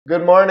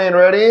Good morning,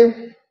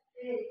 ready?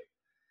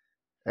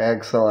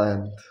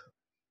 Excellent.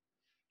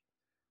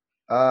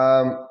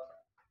 Um,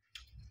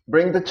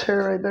 Bring the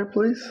chair right there,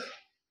 please.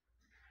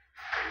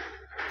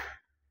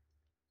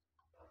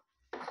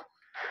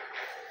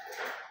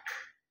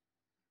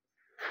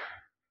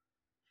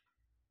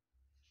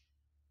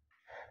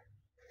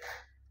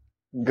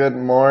 Good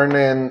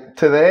morning.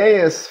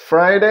 Today is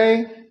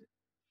Friday,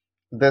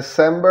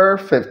 December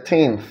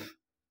 15th.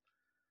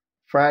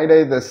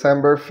 Friday,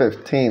 December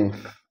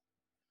 15th.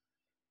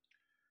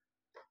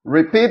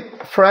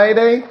 Repeat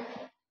Friday.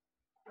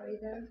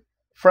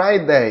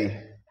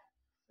 Friday.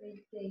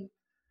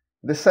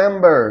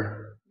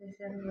 December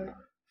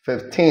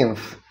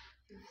 15th.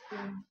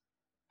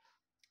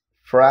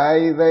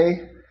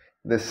 Friday,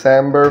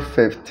 December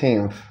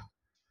 15th.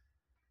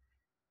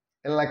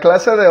 En la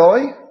clase de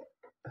hoy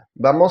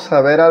vamos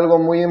a ver algo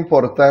muy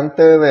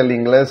importante del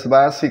inglés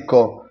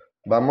básico.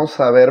 Vamos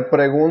a ver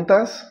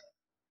preguntas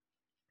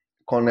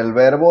con el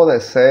verbo de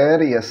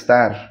ser y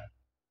estar.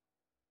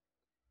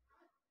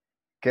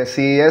 Que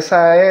si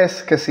esa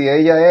es, que si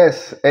ella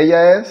es, él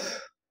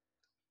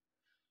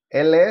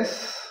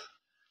es,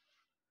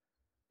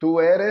 tú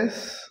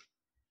eres,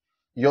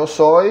 yo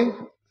soy,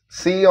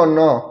 sí o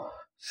no.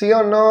 Sí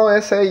o no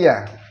es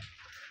ella.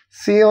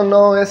 Sí o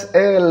no es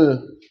él.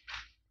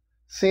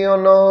 Sí o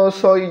no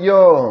soy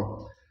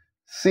yo.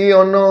 Sí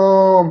o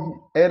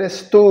no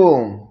eres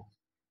tú.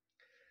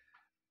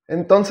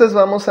 Entonces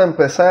vamos a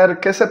empezar.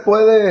 ¿Qué se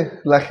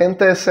puede la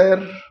gente ser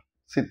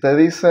si te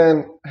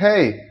dicen,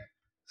 hey,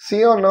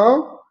 sí o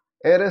no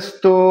eres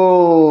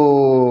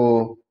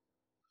tú?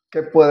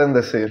 ¿Qué pueden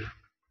decir?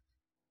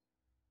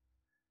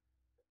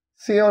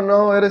 Sí o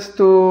no eres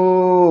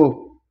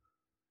tú.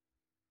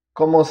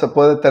 ¿Cómo se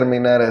puede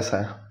terminar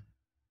esa?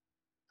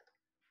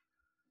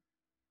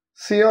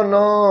 Sí o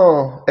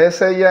no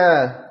es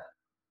ella.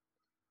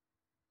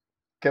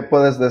 ¿Qué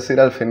puedes decir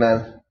al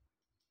final?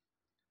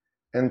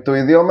 En tu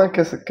idioma,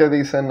 ¿qué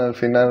dicen al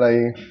final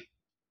ahí?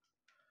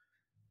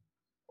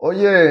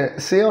 Oye,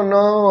 sí o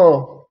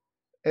no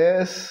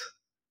es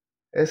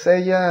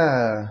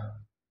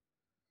ella.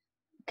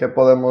 ¿Qué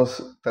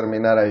podemos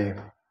terminar ahí?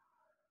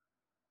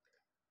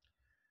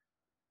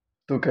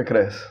 ¿Tú qué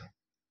crees?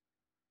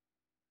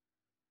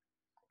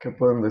 ¿Qué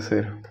pueden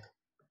decir?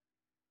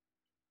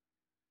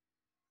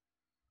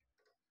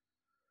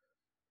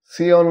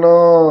 Sí o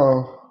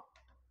no,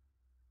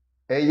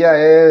 ella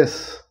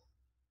es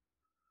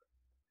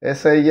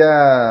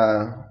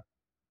ella.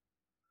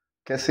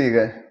 ¿Qué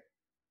sigue?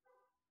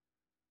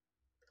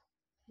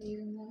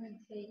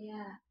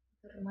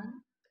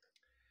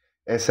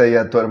 ¿Es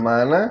ella tu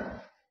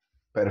hermana?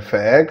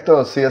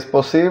 Perfecto, sí es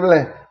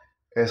posible.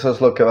 Eso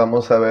es lo que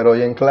vamos a ver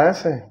hoy en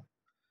clase.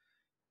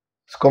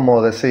 Es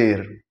como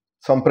decir,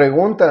 son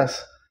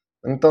preguntas.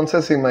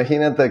 Entonces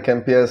imagínate que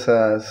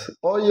empiezas,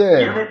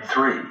 oye, Unit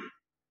 3,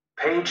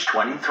 page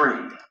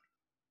 23.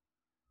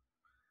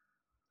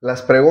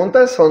 las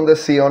preguntas son de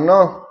sí o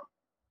no,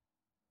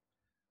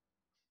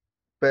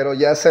 pero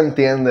ya se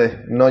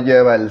entiende, no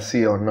lleva el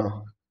sí o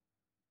no.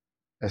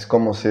 Es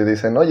como si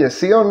dicen, oye,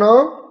 sí o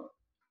no,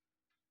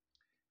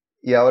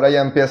 y ahora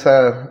ya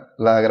empieza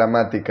la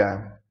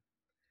gramática.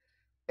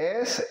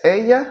 ¿Es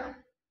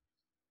ella?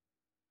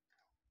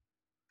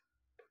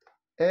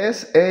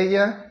 ¿Es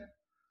ella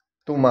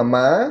tu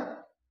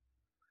mamá?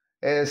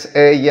 ¿Es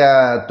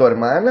ella tu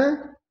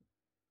hermana?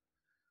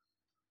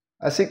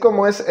 Así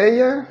como es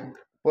ella,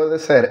 puede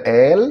ser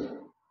él,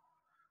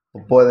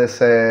 o puede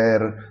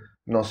ser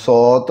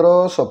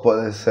nosotros, o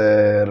puede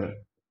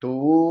ser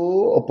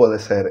tú, o puede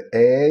ser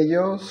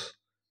ellos,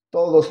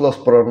 todos los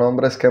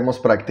pronombres que hemos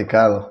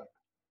practicado.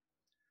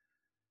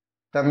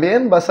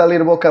 También va a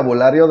salir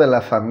vocabulario de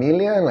la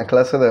familia en la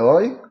clase de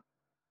hoy.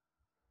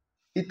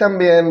 Y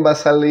también va a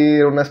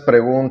salir unas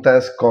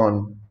preguntas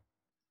con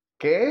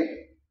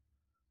 ¿qué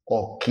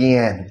o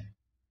quién?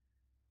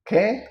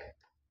 ¿Qué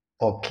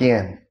o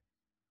quién?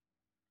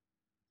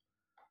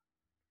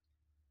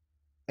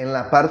 En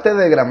la parte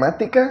de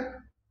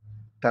gramática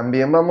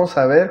también vamos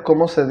a ver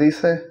cómo se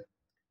dice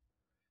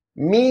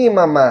mi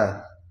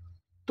mamá,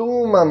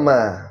 tu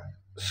mamá,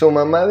 su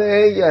mamá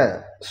de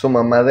ella, su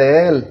mamá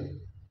de él,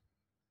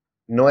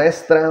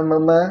 nuestra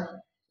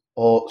mamá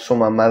o su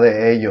mamá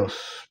de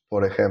ellos,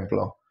 por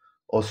ejemplo,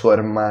 o su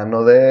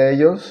hermano de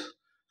ellos,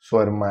 su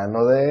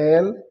hermano de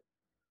él,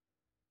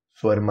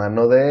 su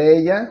hermano de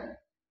ella.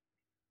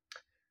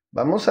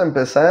 Vamos a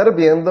empezar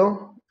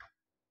viendo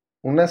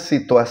unas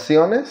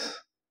situaciones.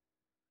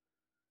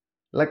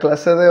 La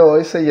clase de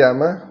hoy se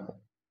llama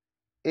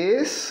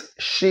Is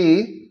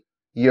she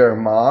your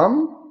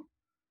mom?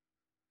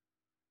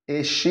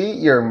 Is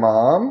she your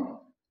mom?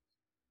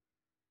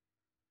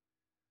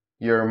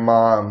 Your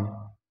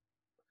mom.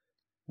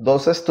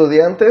 Dos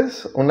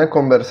estudiantes, una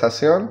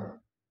conversación.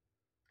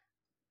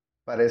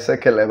 Parece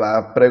que le va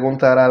a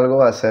preguntar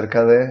algo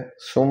acerca de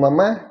su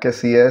mamá, que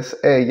si es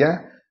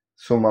ella,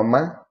 su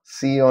mamá,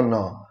 sí o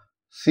no.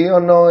 ¿Sí o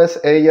no es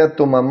ella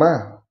tu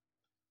mamá?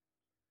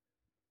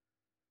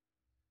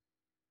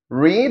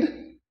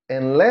 Read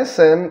and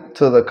listen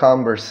to the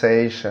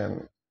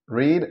conversation.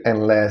 Read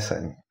and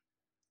listen.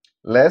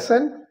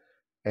 Listen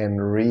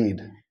and read.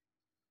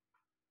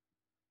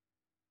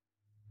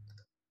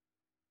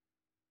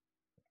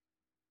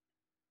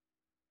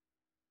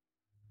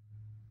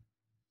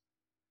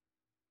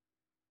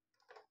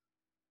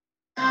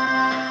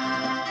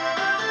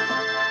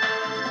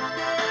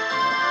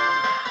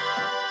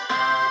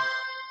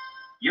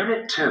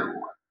 Unit 2.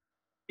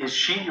 Is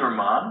she your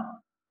mom?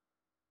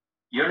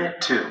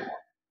 Unit 2,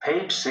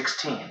 page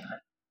 16.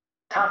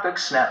 Topic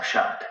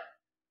snapshot.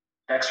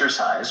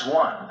 Exercise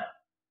 1.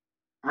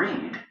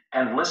 Read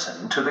and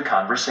listen to the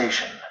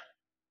conversation.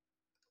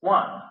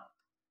 1.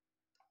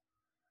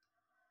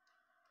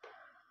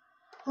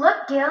 Look,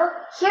 Gil,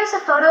 here's a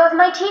photo of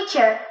my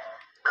teacher.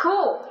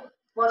 Cool.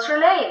 What's her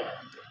name?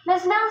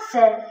 Ms.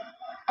 Nelson.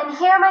 And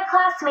here are my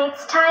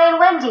classmates, Ty and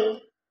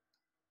Wendy.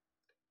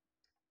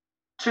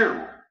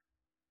 2.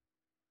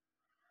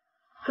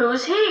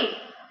 Who's he?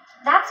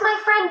 That's my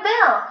friend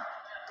Bill.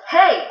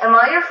 Hey, am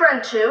I your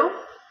friend too?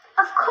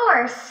 Of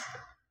course.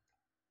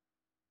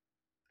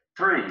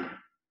 3.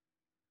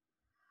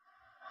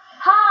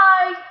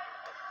 Hi!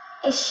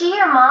 Is she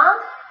your mom?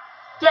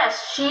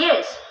 Yes, she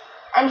is.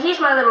 And he's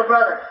my little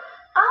brother.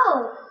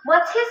 Oh,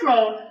 what's his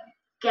name?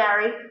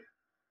 Gary.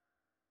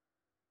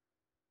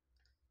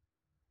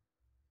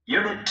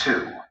 Unit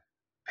 2,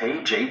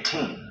 page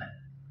 18.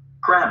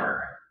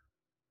 Grammar.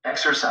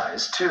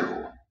 Exercise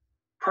 2.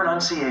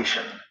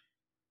 Pronunciation.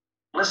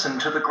 Listen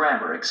to the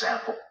grammar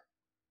example.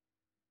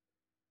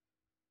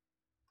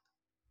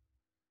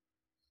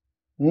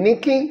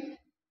 Nikki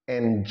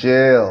and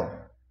Jill.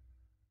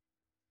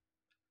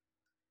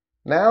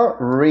 Now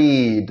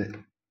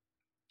read.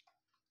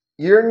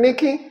 You're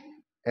Nikki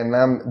and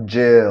I'm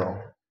Jill.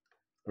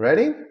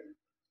 Ready?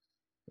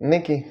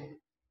 Nikki.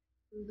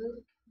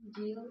 Look,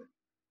 Jill,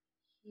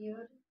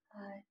 here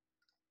I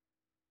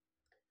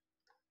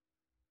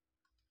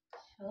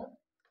shot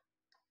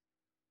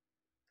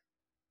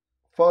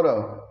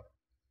Photo.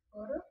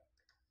 photo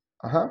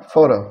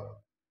Photo.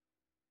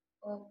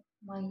 of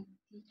my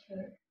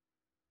teacher.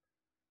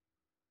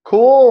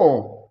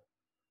 Cool.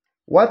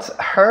 What's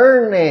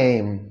her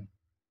name?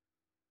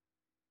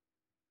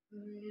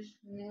 Miss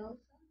Nelson.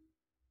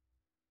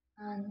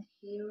 And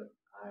here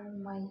are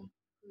my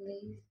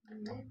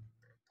classmates.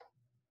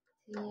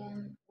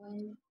 And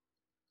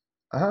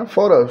when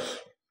Photos.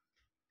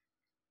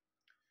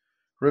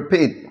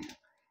 Repeat.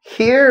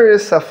 Here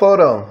is a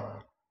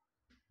photo.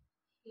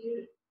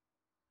 here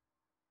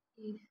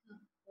is a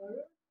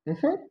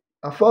photo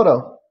A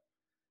photo.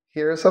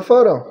 Here's a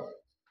photo.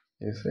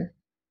 You see?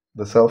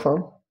 The cell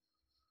phone.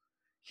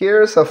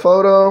 Here's a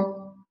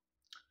photo.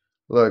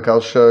 Look,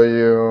 I'll show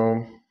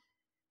you.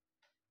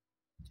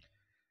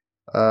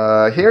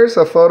 Here's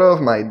a photo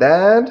of my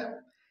dad.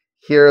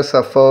 Here's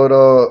a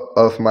photo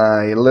of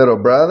my little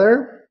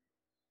brother.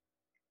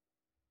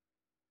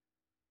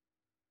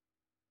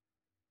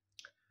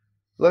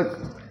 Look,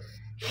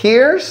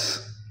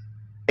 here's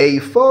a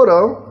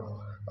photo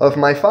of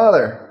my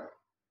father.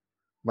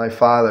 My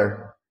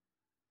father.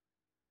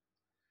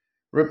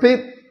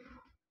 Repeat.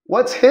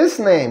 What's his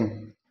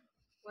name?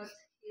 what's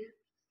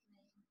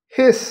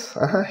his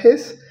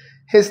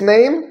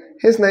name?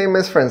 His name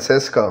is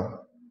Francisco.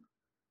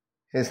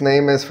 His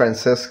name is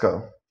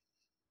Francisco.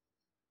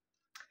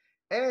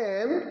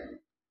 And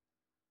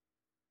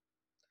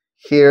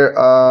here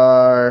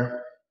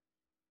are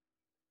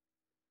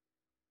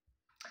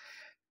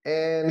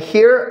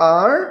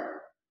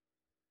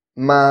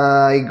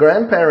my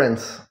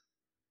grandparents.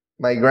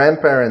 My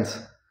grandparents.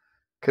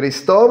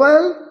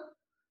 Cristobal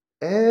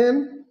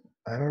and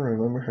I don't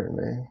remember her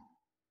name.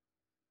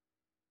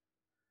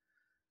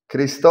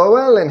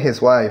 Cristobal and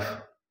his wife.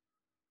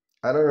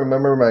 I don't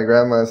remember my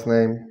grandma's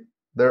name.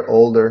 They're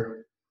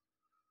older.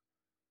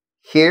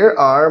 Here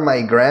are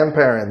my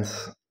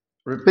grandparents.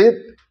 Repeat.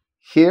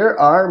 Here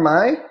are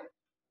my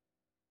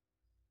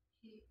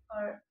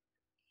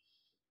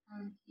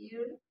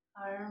Here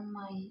are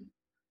my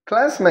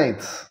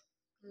classmates.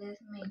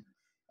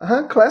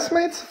 classmates.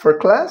 Classmates for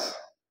class.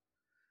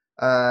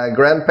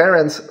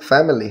 Grandparents,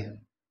 family.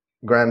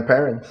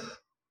 Grandparents.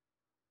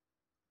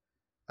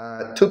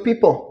 2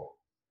 people.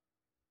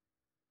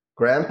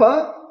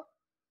 Grandpa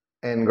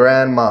and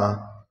grandma.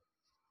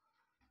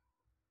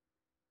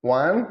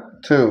 1,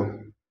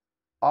 2.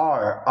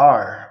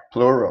 R,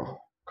 plural.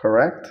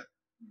 Correct?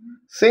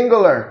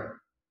 Singular.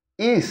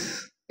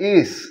 Is.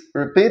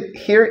 Repeat.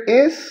 Here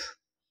is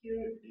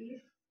Here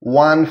is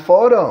 1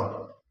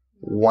 photo.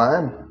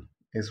 1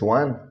 is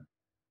 1.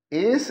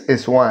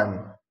 Is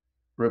 1.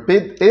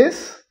 Repeat.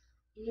 Is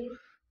is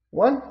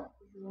 1.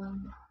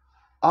 one.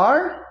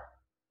 Are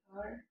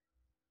Are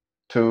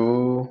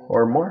 2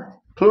 or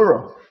more.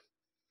 Plural.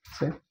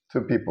 See?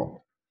 2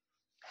 people.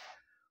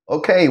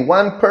 Okay,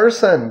 1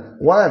 person.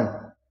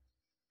 1.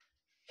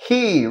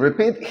 He.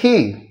 Repeat.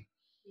 He.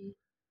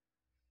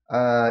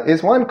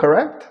 Is 1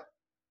 correct?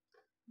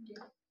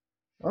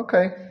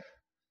 Okay.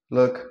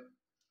 Look.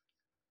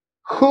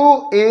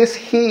 Who is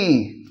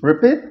he?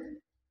 Repeat.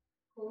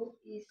 who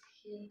is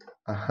he?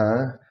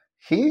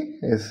 He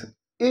is.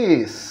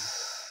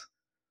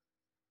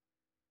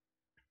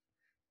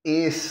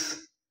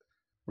 is.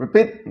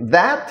 Repeat,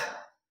 that.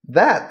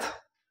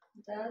 That.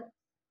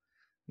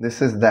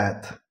 This is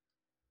that.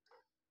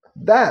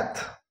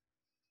 That.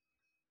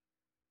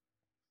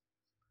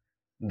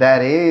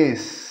 That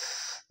is.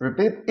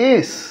 Repeat,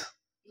 is.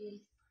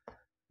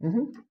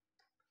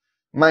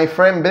 My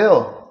friend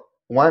Bill.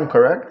 One,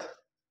 correct?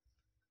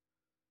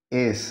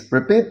 Is.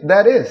 Repeat,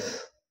 that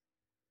is.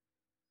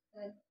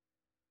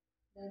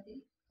 That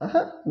is.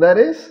 That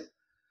is.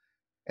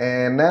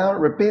 And now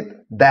repeat,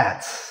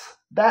 that's.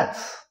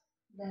 That's.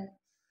 That.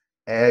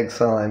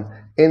 Excellent.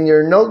 In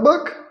your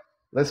notebook,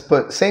 let's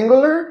put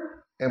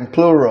singular and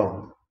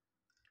plural.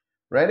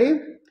 Ready?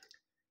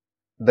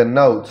 The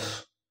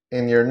notes.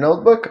 In your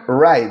notebook,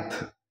 write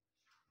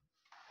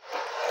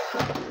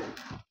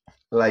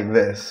like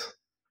this.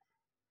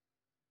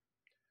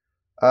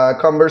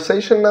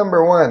 Conversation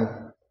number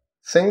 1.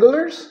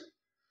 Singulars?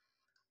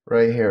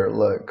 Right here,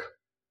 look.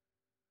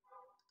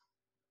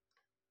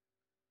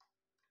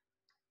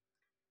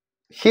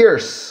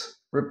 Here's.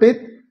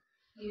 Repeat.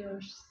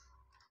 Here's.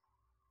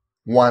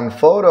 One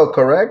photo,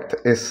 correct,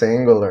 is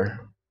singular.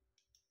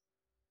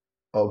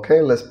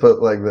 Okay, let's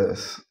put like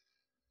this.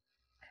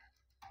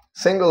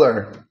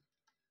 Singular.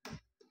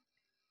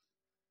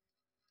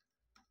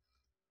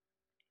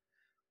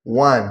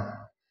 1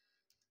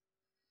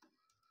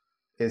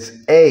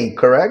 is a,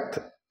 correct?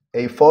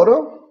 A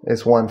photo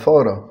is one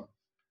photo.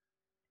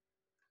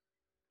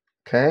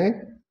 Okay?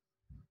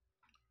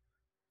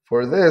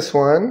 For this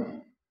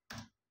one,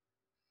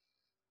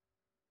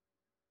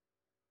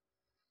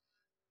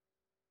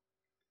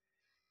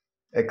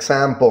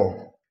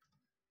 example.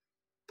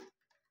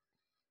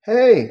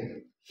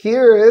 Hey,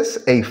 here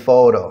is a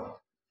photo.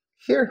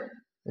 Here,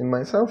 in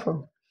my cell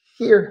phone.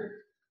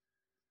 Here.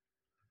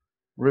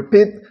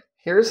 Repeat,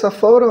 here's a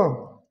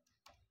photo.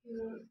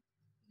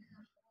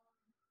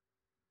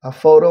 A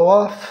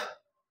photo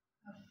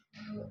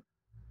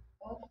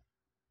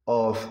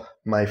of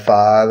my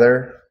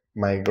father,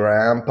 my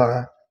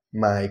grandpa,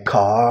 my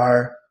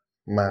car,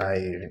 my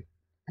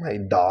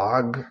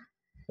dog,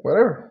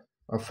 whatever.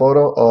 A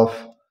photo of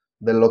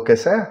de lo que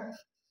sea.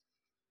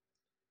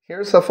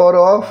 Here's a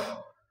photo of.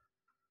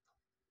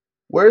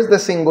 Where's the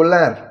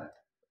singular?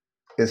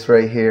 It's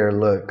right here,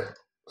 look.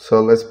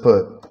 So let's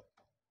put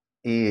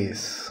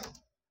is.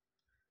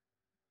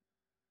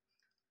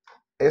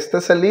 Este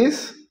es el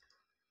is.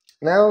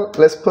 Now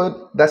let's put,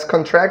 that's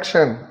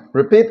contraction.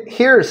 Repeat,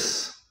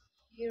 here's.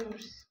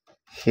 Here's.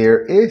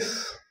 Here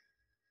is.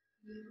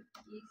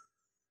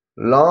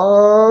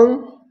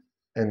 Long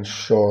and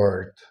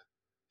short.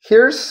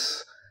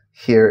 Here's,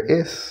 here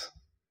is.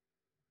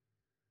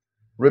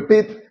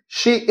 Repeat,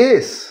 she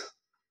is.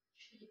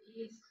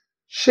 She is.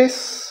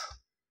 She's.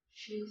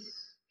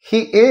 She's.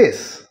 He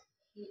is.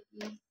 He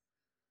is.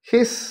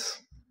 His.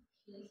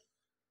 His.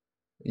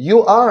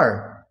 You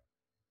are.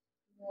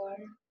 War.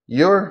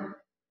 You're.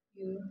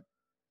 You.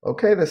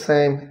 Okay, the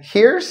same.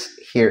 Here's,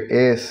 here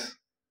is.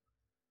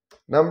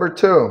 Number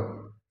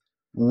 2.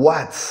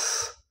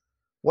 What's.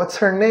 What's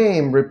her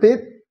name? Repeat.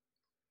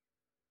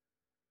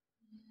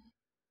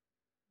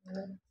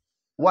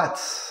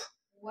 What's.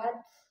 What?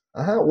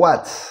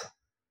 What's.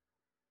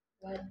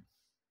 What?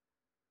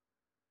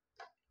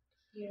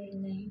 Your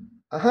name?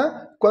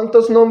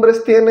 ¿Cuántos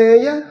nombres tiene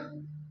ella?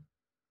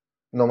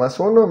 Nomás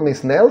uno,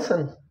 Miss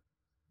Nelson.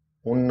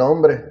 Un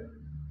nombre.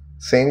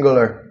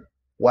 Singular.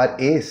 What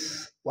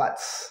is?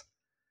 What's.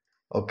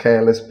 Okay,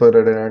 let's put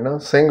it in there now.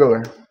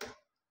 Singular.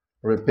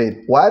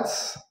 Repeat.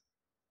 What's.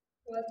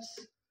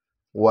 What's.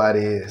 What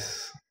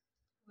is.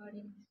 What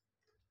is.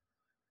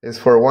 Is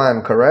for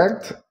one,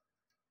 correct?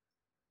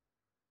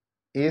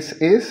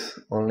 Is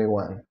only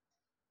one.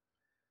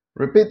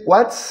 Repeat.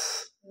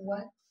 What's.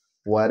 What?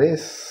 What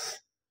is.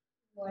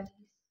 What is.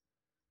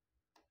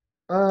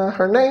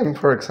 Her name,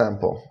 for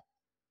example.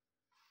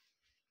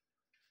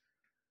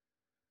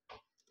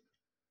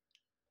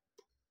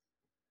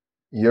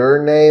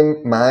 Your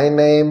name, my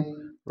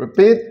name.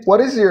 Repeat. What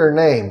is your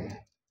name?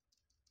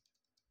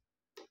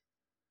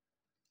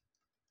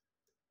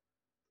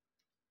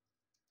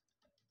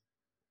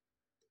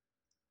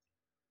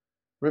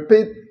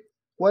 Repeat.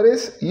 What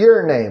is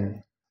your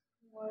name?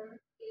 What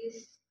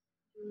is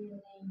your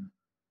name?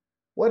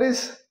 What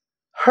is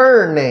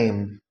her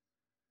name?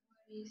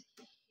 What is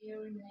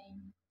your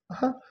name?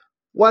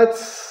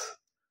 What's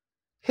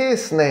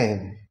his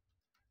name?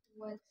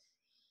 What's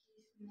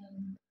his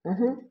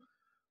name?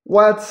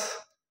 What's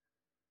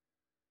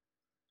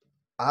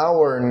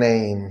our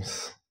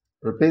names?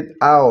 Repeat.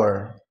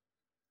 Our.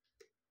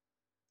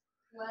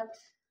 What's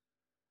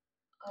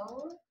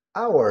our?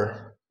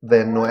 Our.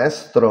 De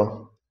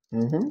nuestro.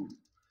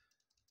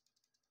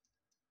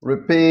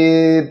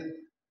 Repeat.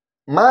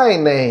 My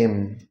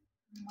name.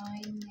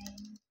 My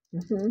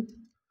name.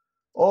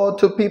 Oh,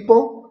 two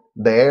people.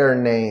 Their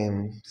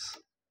names.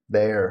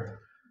 Their.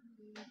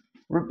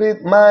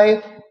 Repeat.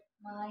 My.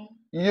 My.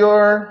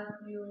 Your.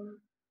 Your.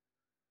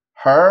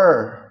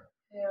 Her.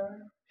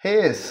 Her.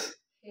 His.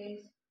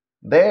 His.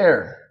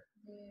 Their.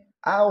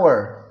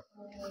 Our.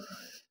 Our.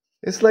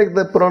 It's like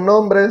the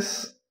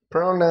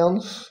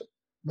pronouns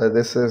but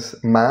this is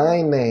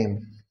my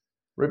name.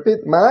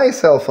 Repeat, my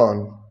cell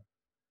phone.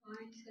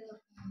 My cell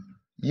phone.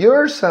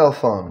 Your cell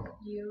phone.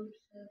 Your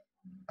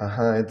cell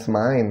phone. It's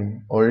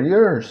mine or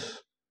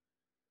yours.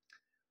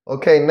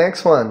 Okay,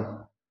 next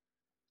one.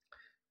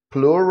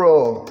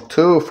 Plural.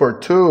 Two for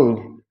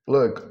two.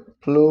 Look,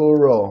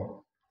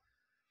 plural.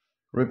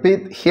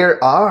 Repeat, here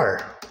are.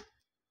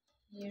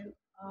 Here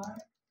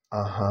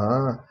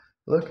are.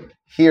 Look,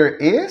 here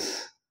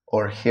is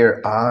or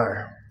here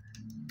are.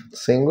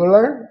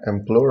 Singular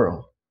and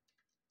plural.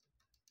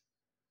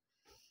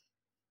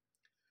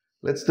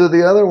 Let's do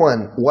the other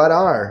one. What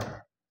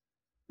are?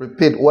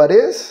 Repeat, what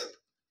is?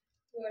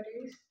 What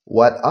is?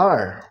 What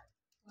are?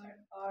 What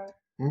are?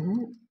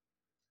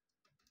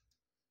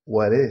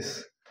 What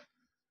is?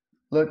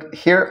 Look,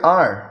 here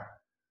are.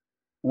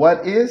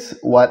 What is?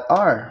 What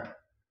are?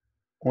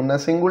 Una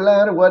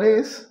singular, what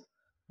is?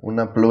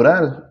 Una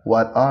plural,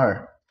 what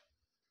are?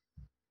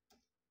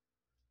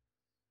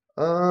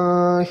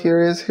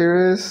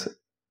 Here is.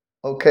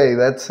 Okay,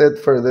 that's it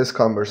for this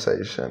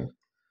conversation.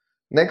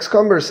 Next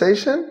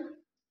conversation.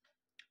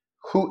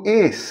 Who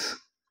is?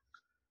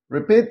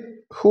 Repeat,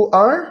 who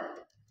are?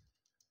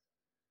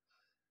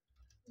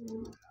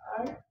 Who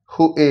are?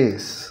 Who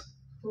is?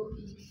 Who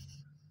is?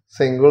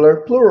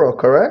 Singular, plural,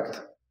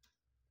 correct?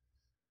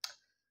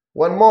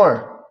 One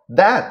more.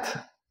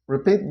 That.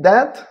 Repeat,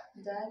 that.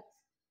 That.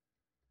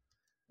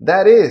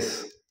 That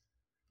is.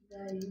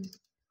 That is.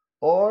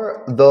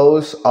 Or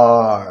those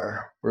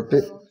are.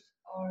 Repeat. Those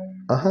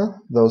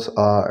are. Those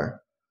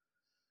are.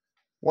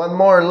 One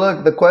more.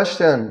 Look, the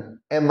question.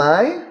 Am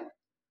I?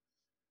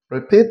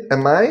 Repeat.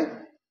 Am I?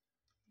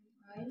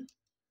 I.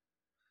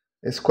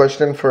 It's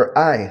question for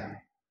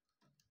I.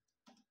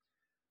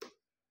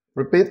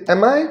 Repeat.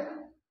 Am I? Am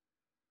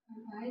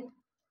I?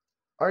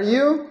 Are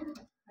you?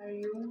 Are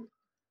you?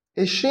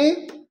 Is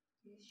she?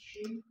 Is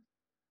she?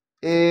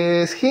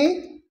 Is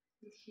he?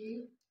 Is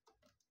he?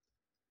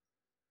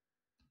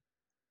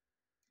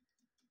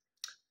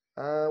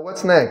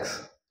 What's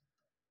next?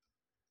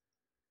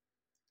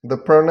 The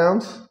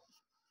pronouns.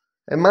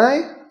 Am I?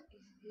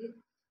 Is it?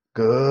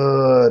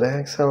 Good.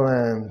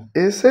 Excellent.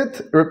 Is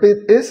it?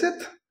 Repeat. Is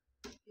it?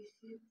 Is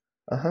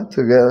it?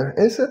 Together.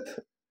 Is it?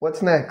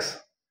 What's next?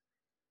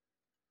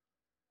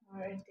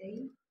 Are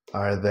they?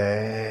 Are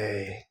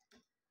they?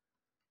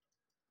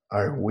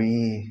 Are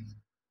we?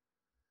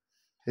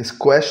 His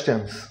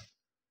questions.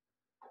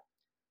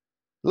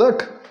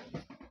 Look.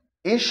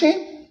 Is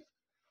she?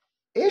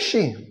 Is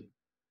she?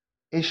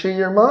 Is she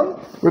your mom?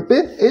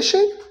 Repeat. Is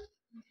she?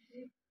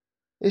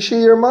 Is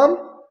she your mom?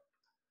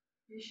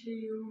 Is she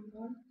your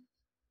mom?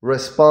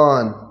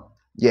 Respond.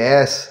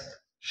 Yes,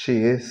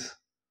 she is.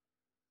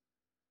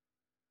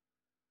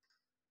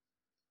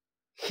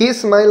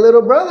 He's my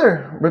little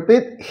brother.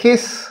 Repeat.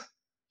 He's.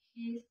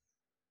 He's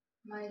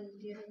my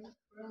little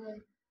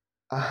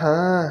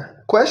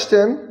brother.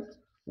 Question.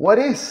 What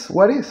is?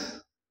 What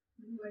is?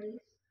 What is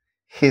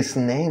His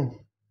name.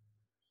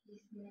 his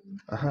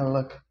name?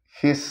 Look.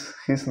 His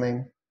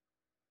name.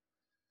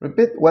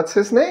 Repeat. What's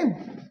his name?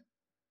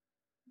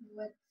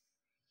 What's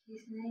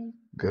his name?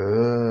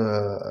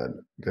 Good.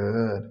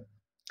 Good.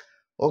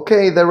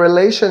 Okay, the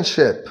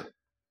relationship.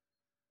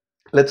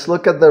 Let's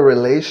look at the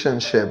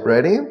relationship.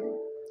 Ready?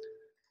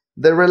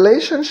 The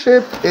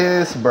relationship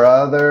is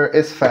brother,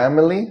 is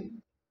family,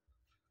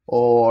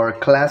 or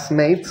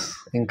classmates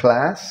in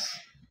class,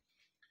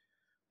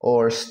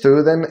 or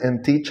student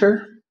and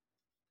teacher.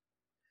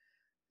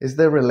 Is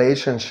the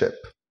relationship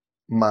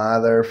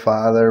mother,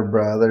 father,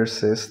 brother,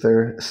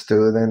 sister,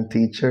 student,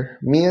 teacher.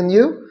 Me and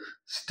you,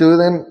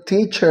 student,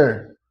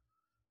 teacher.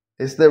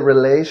 Is the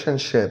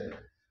relationship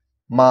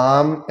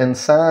mom and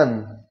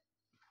son.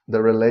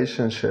 The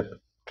relationship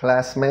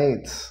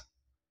classmates.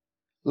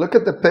 Look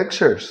at the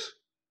pictures.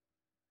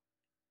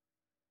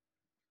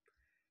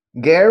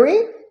 Gary?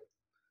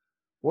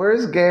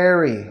 Where's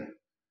Gary?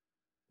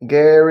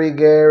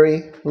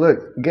 Gary. Look,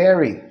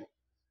 Gary.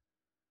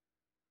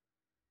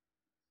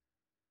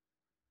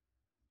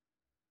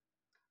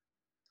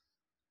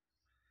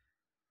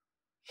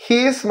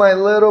 He's my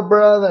little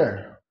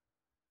brother.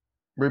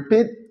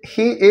 Repeat.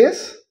 He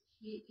is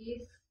He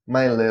is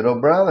my little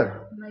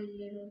brother. my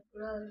little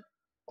brother.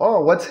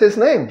 Oh, what's his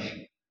name?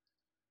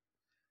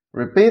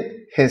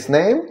 Repeat. His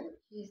name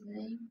His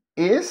name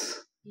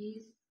is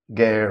is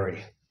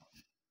Gary.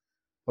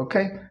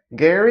 Okay.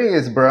 Gary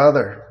is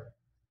brother.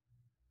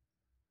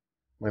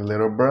 My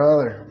little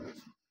brother.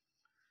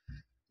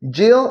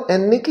 Jill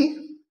and Nikki.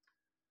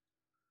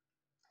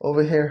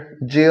 Over here.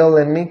 Jill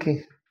and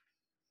Nikki.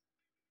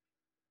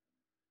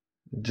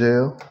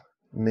 Jill,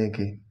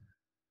 Nikki.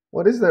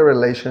 What is the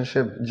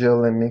relationship,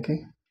 Jill and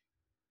Nikki?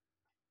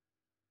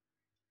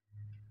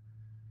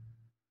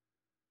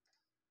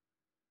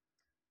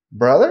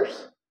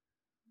 Brothers?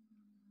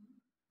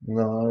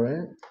 No,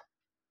 right?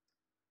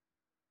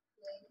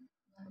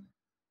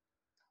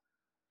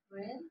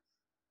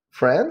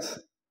 friend.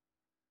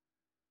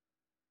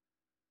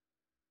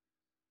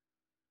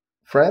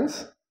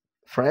 Friends?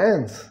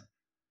 Friends?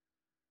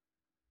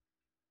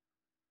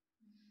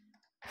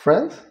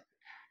 Friends?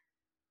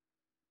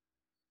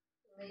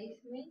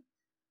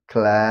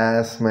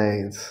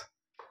 Classmates.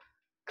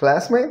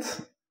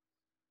 Classmates?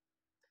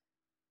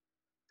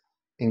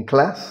 In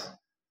class?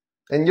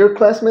 And your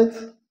classmates?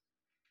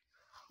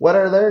 What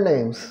are their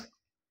names?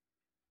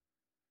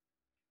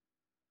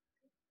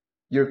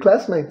 Your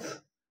classmates?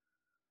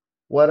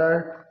 What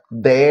are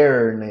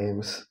their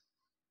names?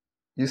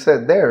 You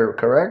said their,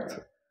 correct?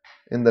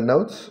 In the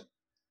notes?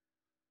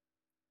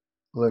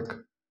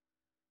 Look.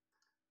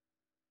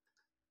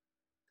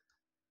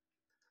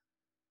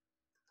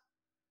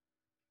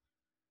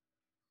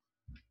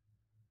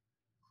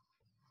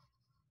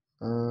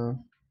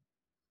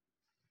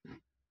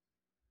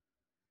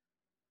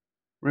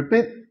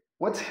 Repeat.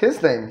 What's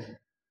his name?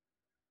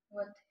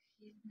 What's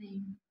his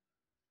name?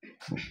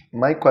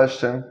 My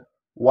question.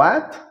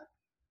 What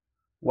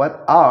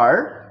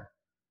are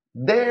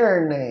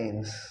their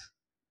names?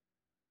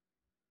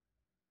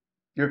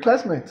 Your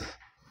classmates.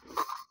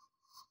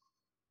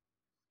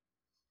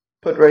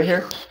 Put right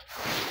here.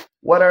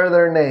 What are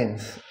their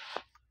names?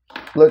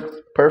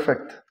 Look,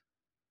 perfect.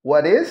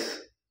 What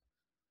is?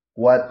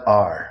 What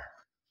are?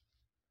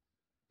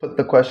 Put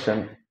the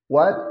question.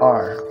 What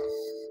are?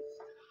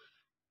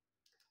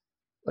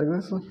 Like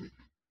this one.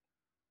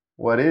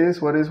 What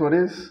is? What is? What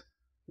is?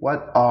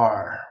 What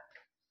are?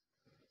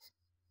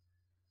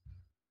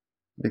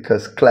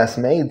 Because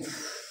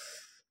classmates,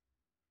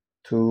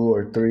 2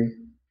 or 3.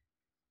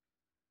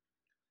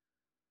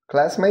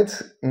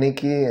 Classmates,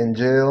 Nikki and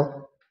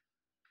Jill,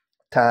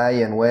 Ty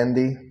and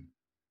Wendy.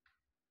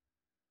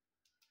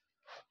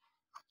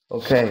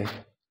 Okay.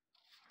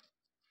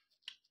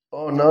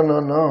 Oh,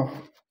 no.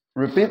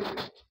 Repeat.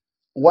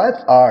 What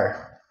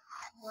are?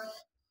 What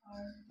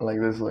are? Like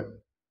this, look.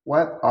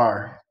 What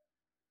are?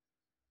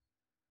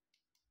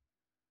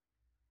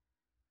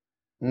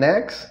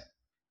 Next.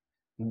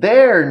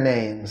 Their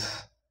names.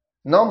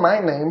 Not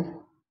my name.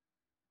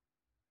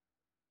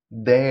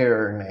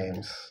 Their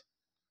names.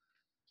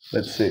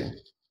 Let's see.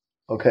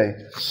 Okay.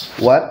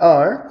 What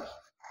are?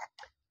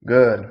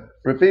 Good.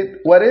 Repeat.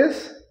 What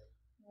is?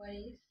 What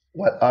is?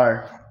 What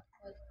are?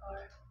 What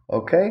are?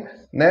 Okay.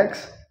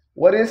 Next.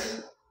 What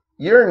is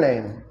your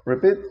name?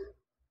 Repeat.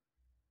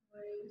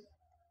 What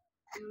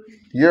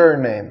is Your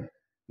name.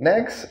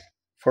 Next.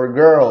 For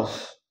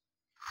girls.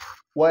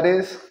 What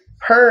is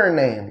her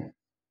name?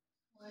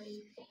 What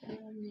is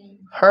your name?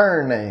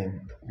 Her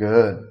name.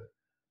 Good.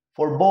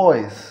 For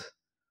boys.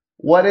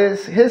 What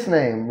is his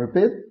name?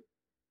 Repeat.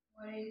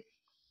 What is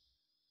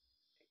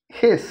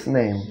His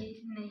name.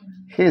 his name?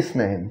 His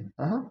name.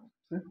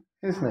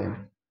 His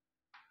name.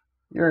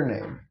 Your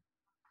name.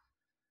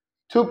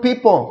 2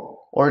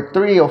 people or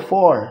 3 or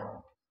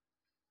 4.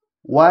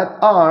 What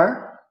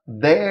are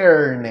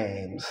their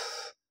names?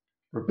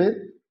 Repeat.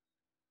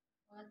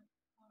 What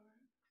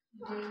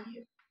are their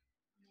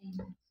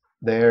names?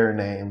 Their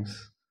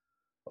names.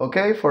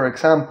 Okay, for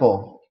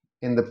example,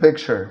 in the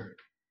picture.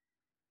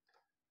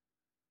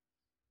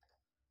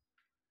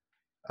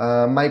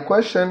 My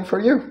question for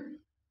you.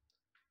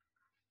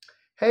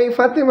 Hey,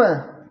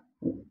 Fatima,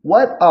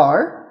 what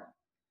are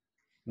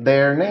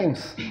their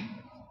names?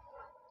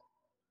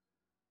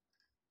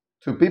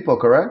 2 people,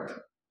 correct?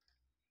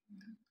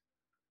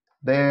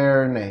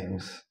 Their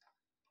names.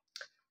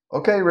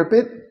 Okay,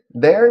 repeat.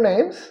 Their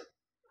names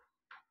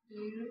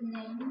Their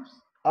names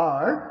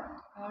are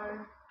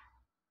are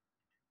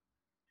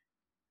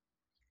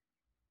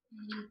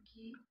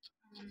Nikki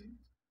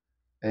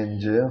and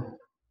Jill.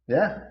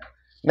 Yeah.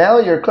 Now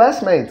your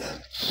classmates.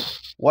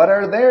 What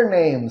are their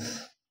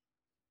names?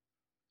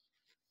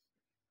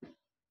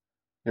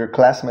 Your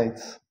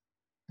classmates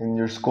in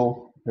your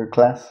school, your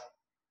class.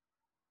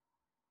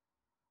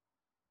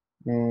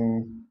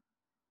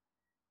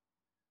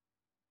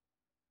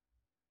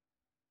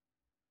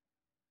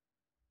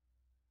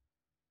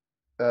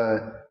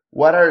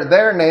 What are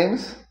their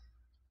names?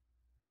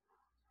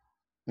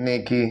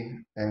 Nikki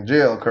and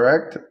Jill,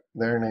 correct?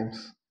 Their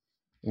names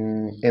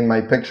in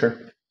my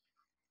picture.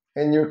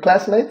 And your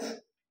classmates?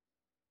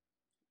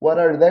 What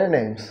are their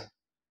names?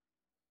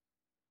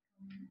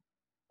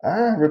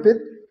 Repeat.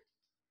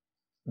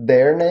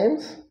 Their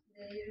names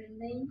Their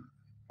names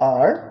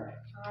are.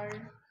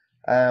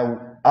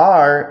 are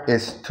Are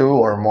is 2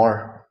 or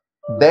more.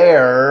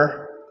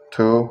 Their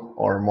 2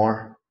 or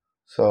more.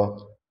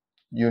 So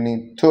you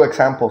need 2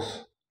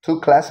 examples.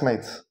 2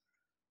 classmates.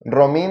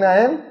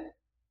 Romina and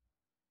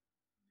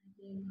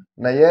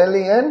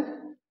Nayeli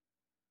and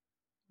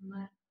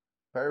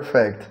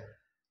perfect.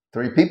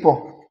 3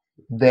 people.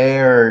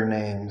 Their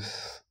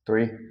names.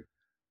 3.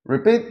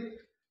 Repeat.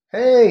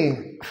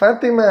 Hey,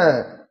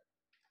 Fatima,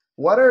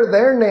 what are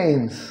their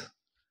names?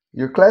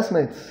 Your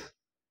classmates.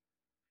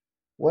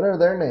 What are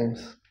their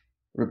names?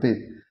 Repeat.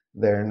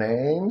 Their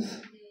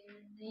names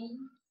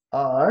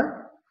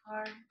are.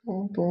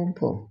 Boom, boom,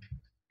 boom.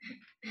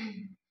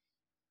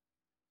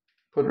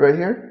 Put right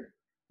here.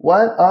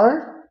 What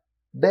are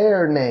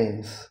their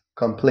names?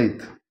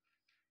 Complete.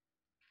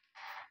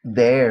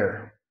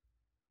 Their.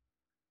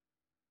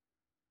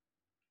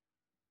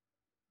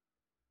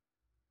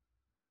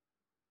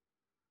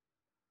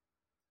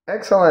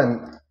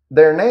 Excellent.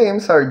 Their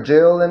names are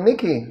Jill and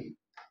Nikki.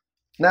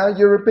 Now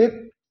you repeat.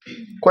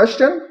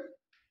 Question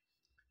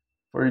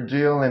for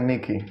Jill and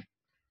Nikki.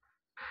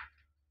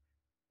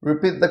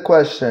 Repeat the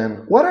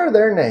question. What are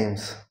their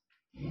names?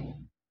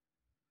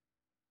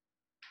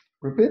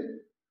 Repeat.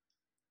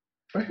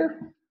 Right here.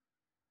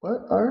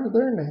 What are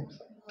their names?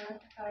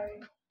 What are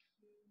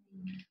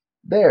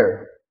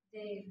There.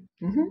 their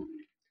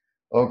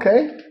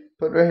Okay.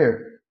 Put right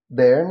here.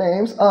 Their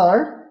names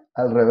are.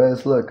 Al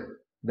revés, look.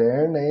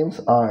 Their names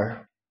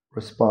are.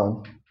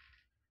 Respond.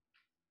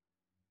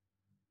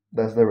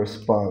 That's the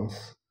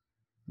response.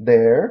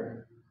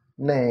 Their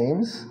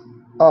names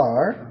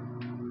are.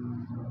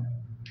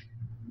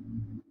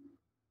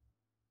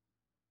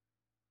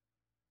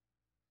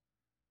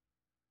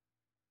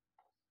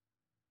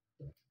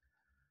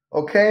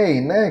 Okay,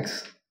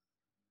 next.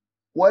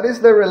 What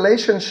is the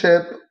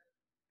relationship,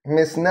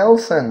 Miss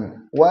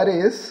Nelson? What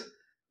is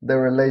the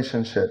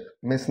relationship,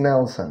 Miss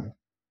Nelson?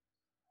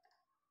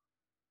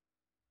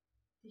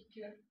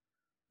 teacher?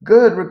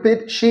 Good.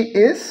 Repeat. She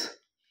is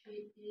She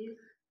is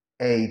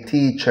a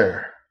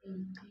teacher. a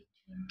teacher.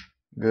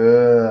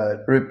 Good.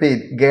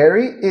 Repeat.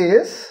 Gary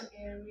is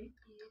Gary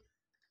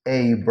is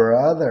a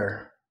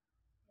brother.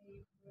 a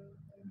brother.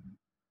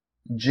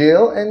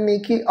 Jill and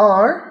Nikki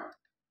are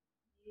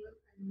Jill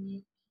and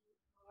Nikki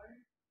are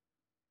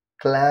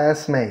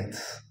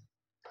classmates.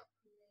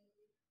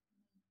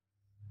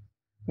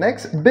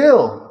 Next,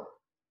 Bill.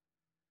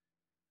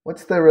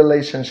 What's the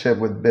relationship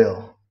with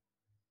Bill?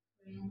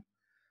 friends.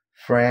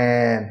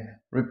 Friend.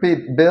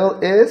 Repeat. Bill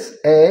is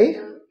a.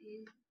 Jill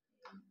is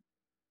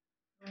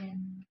a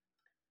friend.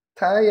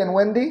 Ty and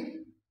Wendy?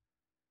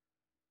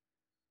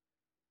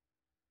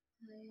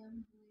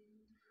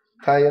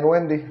 Ty and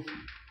Wendy.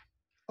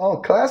 Oh,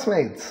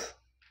 classmates.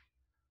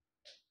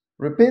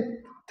 Repeat.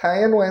 Ty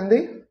and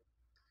Wendy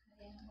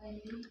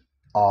Wendy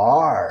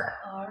are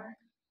are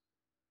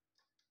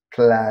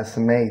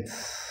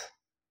classmates.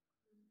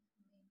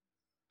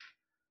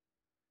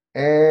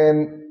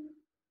 And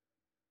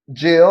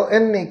Jill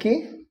and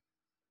Nikki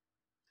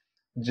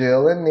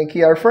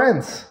are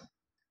friends.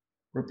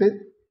 Repeat.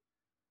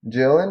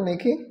 Jill and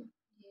Nikki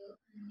Jill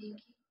and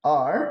Nikki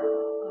are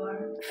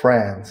are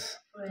friends.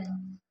 friends.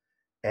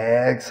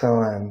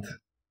 Excellent.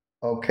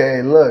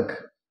 Okay,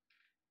 look.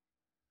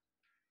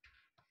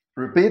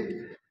 Repeat.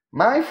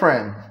 My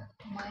friend.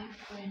 My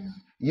friend.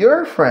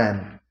 Your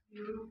friend.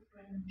 Your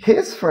friend.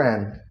 His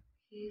friend.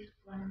 His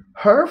friend.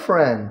 Her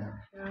friend.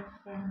 Her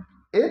friend.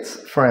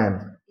 Its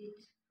friend.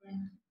 Its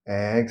friend.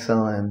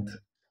 Excellent.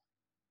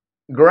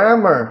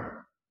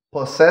 Grammar.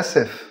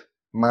 Possessive.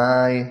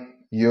 My,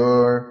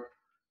 your.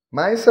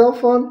 My cell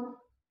phone.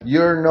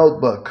 Your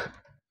notebook.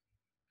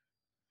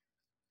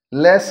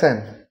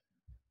 Lesson.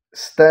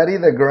 Study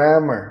the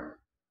grammar.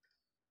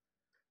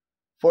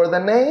 For the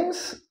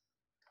names,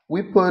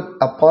 we put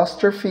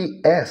apostrophe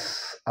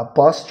S.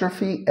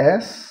 Apostrophe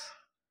S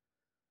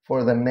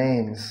for the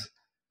names.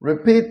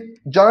 Repeat.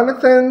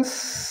 Jonathan's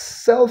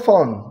cell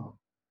phone.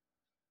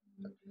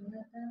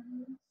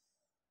 Jonathan's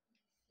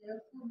cell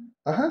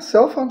phone.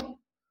 Cell phone.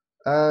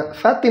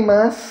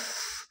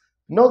 Fatima's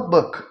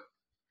notebook.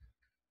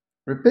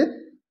 Repeat.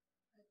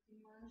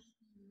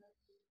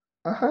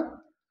 Fatima's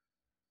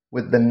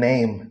With the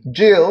name.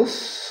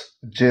 Jill's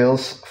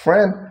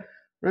friend.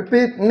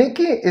 Repeat.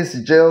 Nikki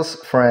is Jill's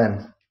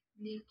friend.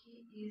 Nikki is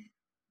Jill's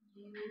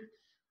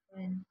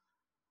friend.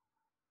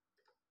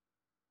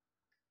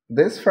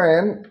 This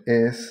friend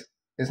is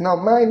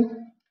not mine.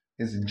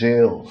 It's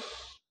Jill's.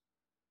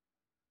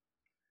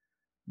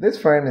 This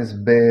friend is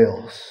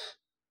Bill's.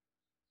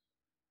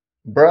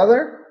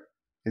 Brother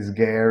is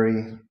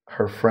Gary,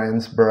 her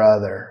friend's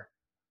brother.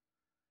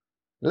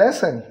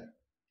 Lesson.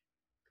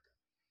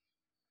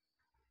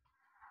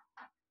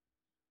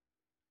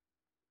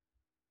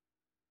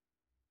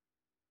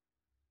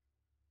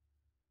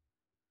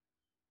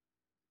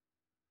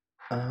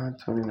 Uh,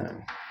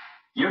 29.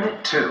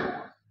 Unit 2,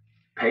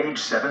 page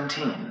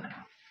 17.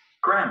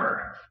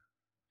 Grammar.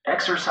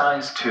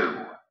 Exercise 2.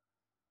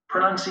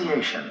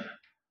 Pronunciation.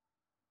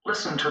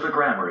 Listen to the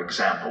grammar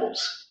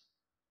examples.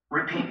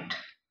 Repeat.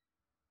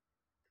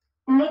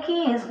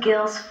 Nikki is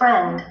Gil's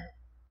friend.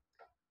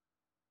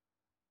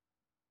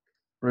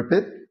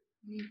 Repeat.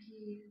 Nikki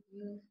is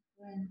Bill's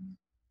friend.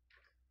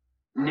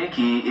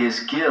 Nikki is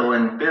Gil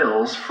and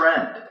Bill's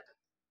friend.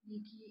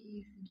 Nikki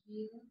is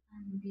Jill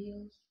and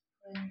Bill's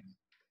friend.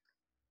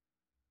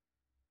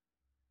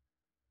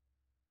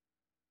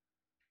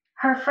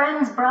 Her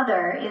friend's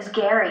brother is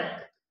Gary.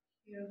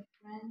 Your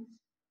friend's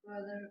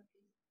brother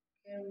is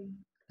Gary.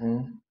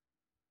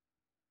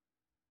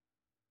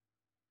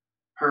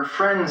 Her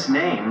friends'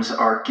 names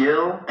are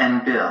Gil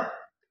and Bill.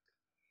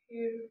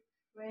 Her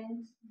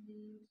friends'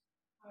 names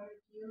are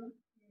Jill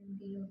and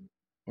Bill.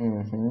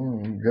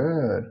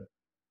 Good.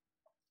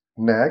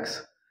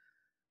 Next.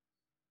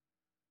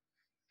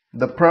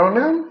 The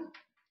pronoun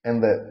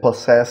and the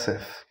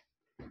possessive.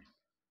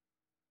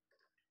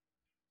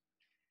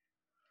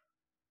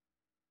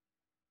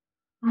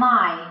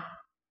 My,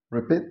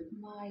 Repeat.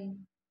 My,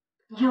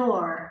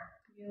 your,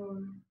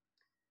 your,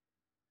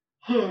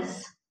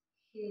 his,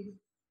 his,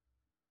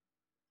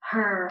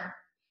 her,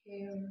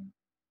 her,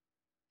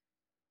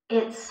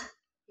 its,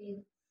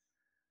 its,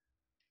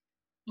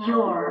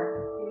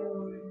 your,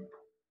 your,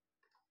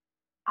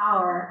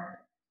 our,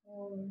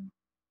 or,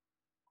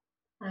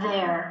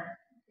 their.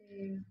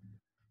 their.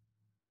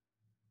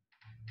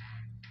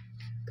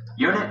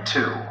 Unit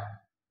 2,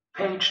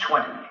 page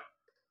 20.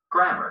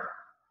 Grammar.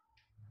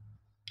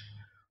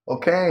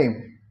 Okay,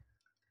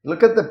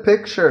 look at the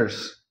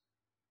pictures.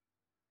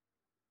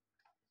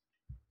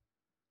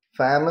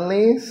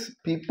 Families,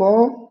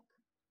 people.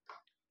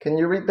 Can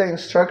you read the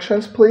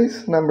instructions,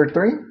 please? Number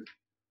 3.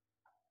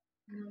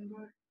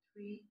 Number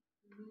 3,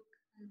 look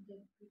at the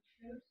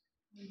pictures,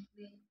 complete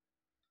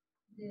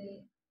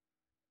the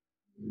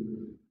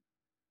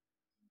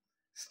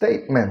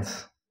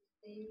Statements.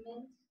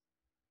 statements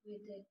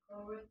with the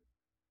correct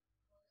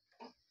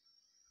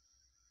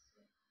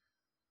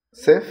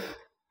Possessive,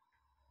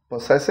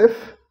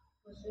 possessive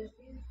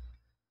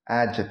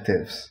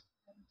adjectives.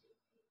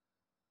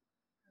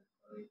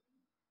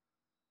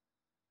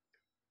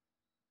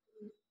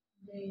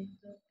 according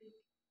to the topic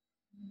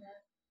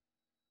that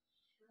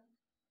shown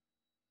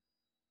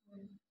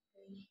on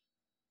page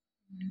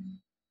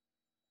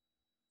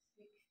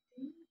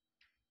 16.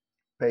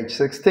 Page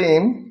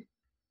 16,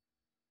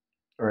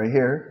 right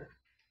here.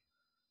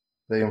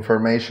 The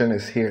information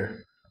is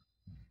here.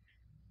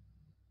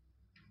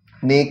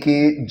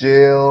 Nikki,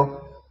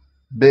 Jill,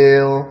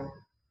 Bill,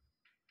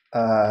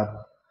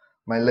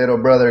 my little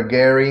brother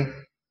Gary,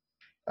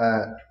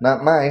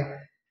 not mine,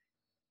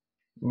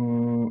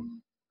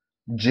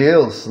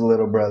 Jill's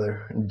little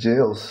brother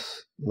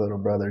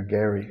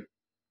Gary.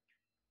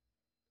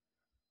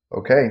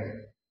 Okay.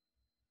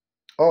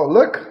 Oh,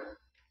 look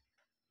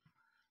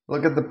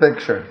at the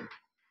picture.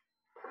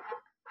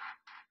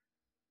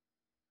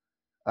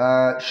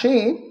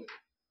 She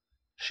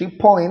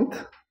points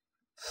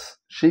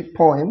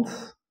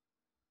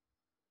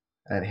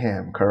at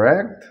him,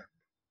 correct?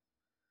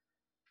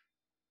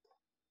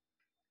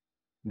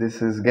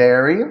 This is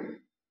Gary.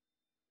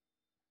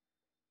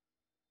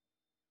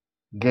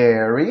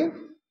 Gary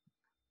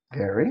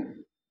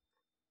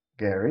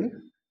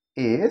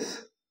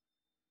is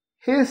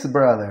his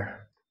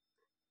brother.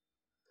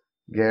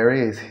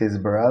 Gary is his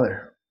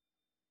brother.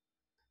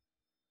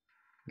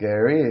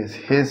 Gary is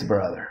his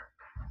brother.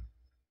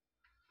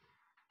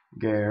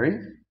 Gary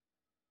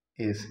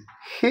is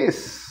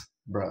his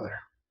brother.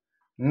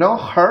 No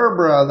her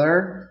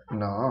brother,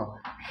 no,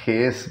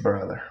 his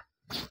brother.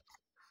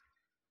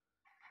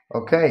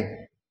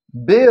 Okay,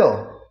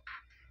 Bill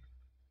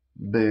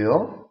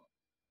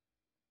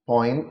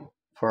point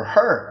for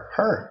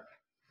her.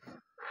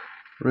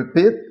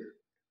 Repeat.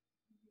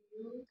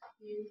 You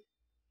is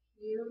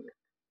your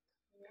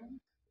friend.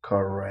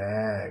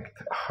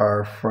 Correct,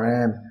 her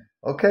friend.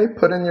 Okay,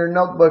 put in your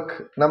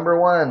notebook. Number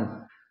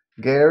 1,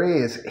 Gary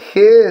is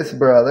his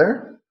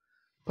brother.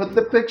 Put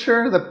the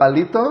picture, the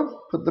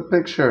palito, put the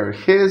picture.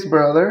 His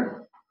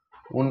brother,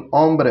 un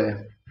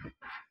hombre.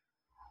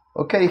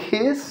 Okay,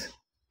 his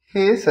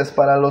es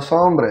para los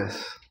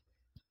hombres.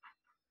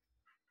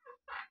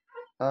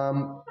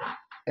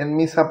 En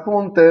mis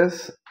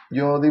apuntes,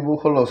 yo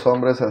dibujo los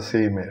hombres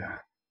así,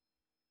 mira.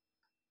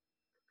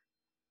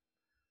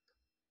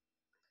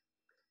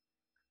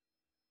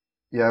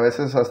 Y a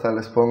veces hasta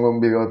les pongo un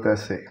bigote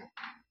así.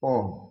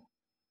 Pum.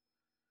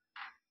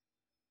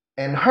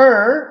 En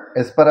her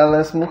es para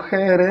las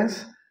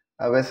mujeres.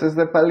 A veces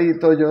de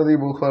palito yo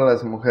dibujo a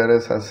las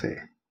mujeres así.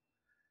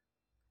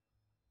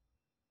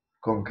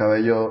 Con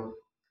cabello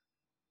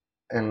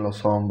en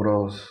los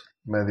hombros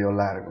medio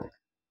largo.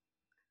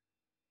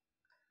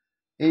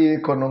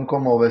 Y con un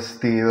como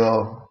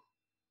vestido.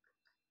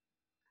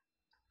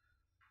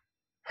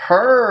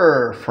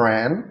 Her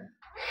friend,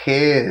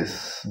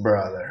 his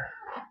brother.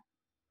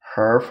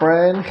 Her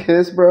friend,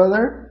 his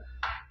brother.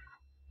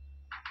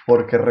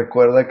 Porque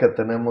recuerda que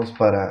tenemos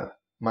para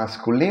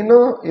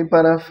masculino y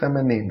para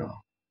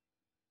femenino.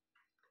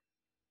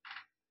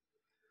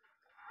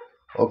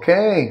 Ok.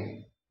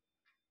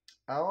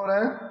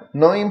 Ahora,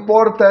 no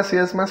importa si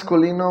es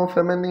masculino o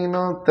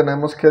femenino,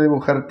 tenemos que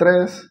dibujar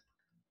 3.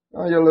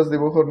 No, yo los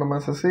dibujo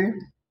nomás así.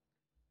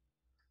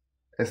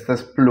 Este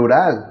es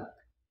plural.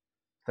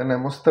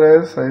 Tenemos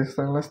 3, ahí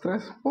están las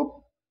 3.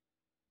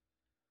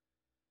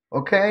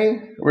 Ok,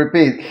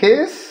 repeat.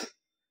 His,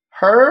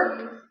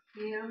 her.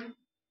 Here,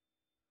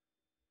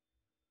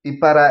 Y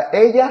para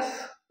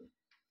ellas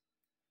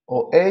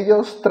o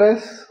ellos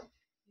 3.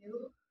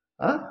 you,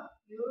 ¿Ah?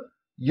 your,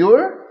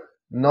 Your.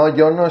 No,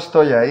 yo no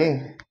estoy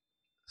ahí.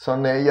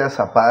 Son ellas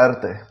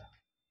aparte.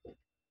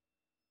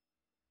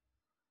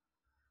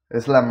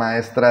 Es la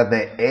maestra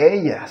de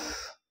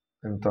ellas.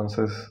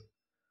 Entonces,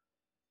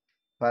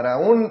 para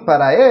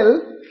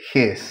él,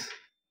 his.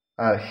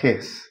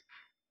 His.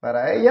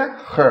 Para ella,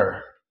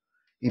 her.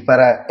 Y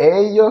para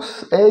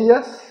ellos,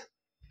 ellas,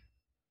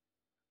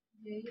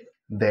 they,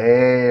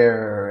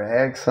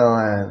 their.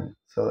 Excellent.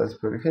 So let's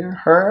put it here.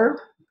 Her.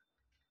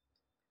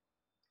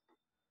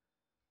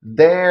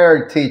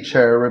 Their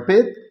teacher.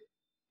 Repeat.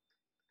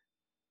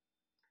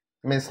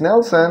 Miss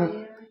Nelson.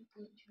 their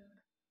teacher.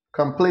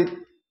 Complete.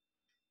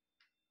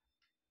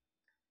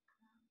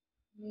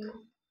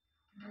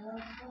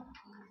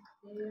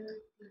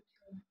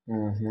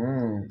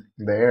 teacher.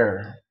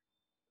 Their.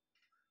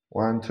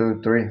 1,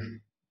 2, 3.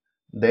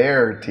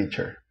 Their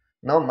teacher.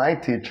 Not my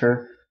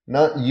teacher.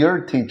 Not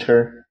your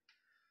teacher.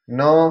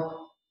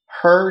 No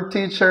her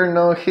teacher.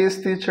 No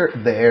his teacher.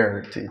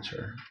 Their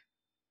teacher.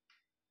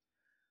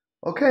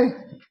 Okay.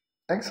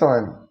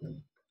 Excellent.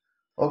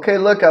 Okay,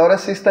 look, ahora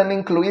sí están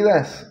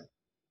incluidas.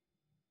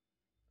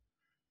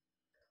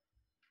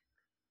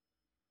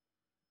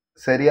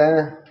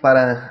 Sería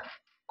para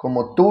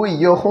como tú y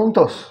yo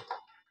juntos.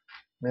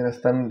 Mira,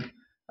 están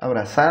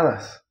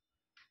abrazadas.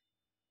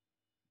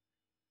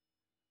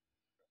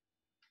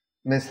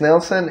 Miss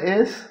Nelson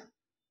is?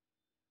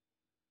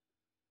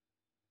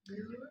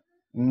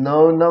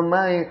 No, not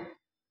my.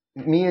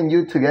 Me and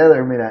you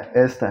together, mira,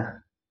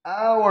 esta.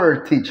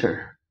 Our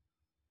teacher.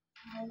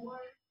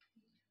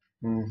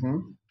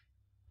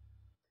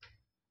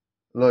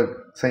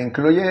 Look, se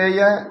incluye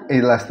ella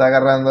y la está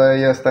agarrando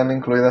ella, están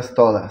incluidas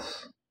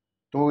todas.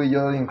 Tú y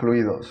yo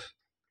incluidos.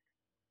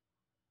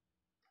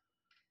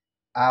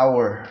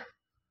 Our.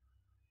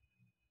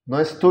 No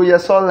es tuya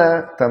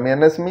sola,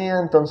 también es mía,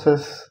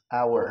 entonces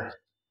our.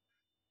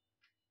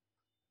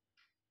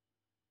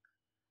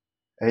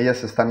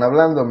 Ellas están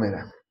hablando,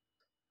 mira.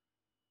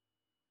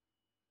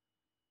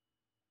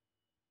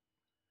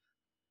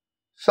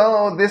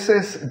 So this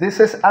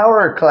is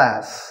our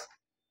class.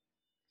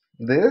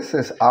 This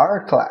is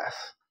our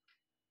class.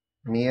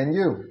 Me and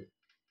you.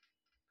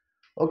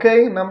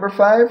 Okay, number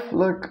 5.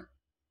 Look,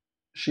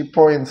 she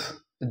points.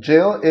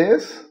 Jill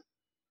is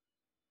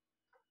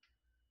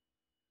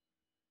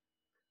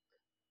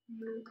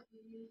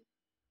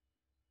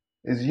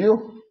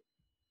you.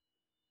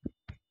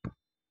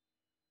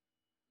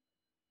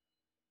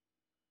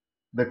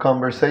 The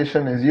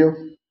conversation is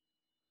you.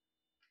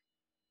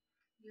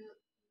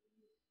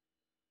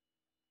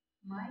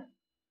 Mine.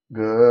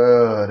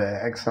 Good,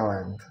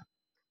 excellent.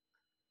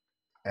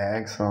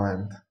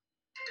 Excellent.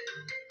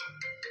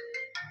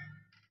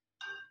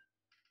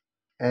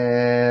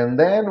 And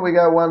then we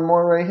got one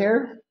more right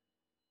here.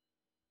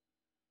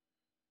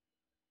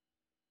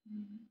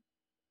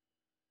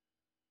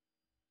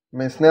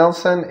 Miss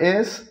Nelson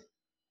is.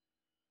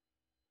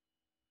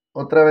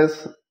 Otra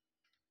vez.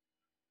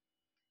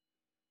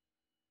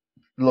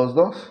 Los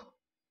dos.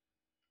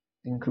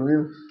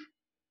 Incluidos.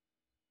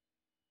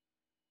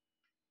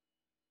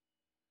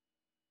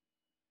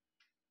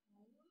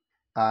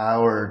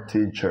 Our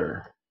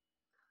teacher.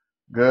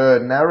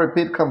 Good. Now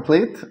repeat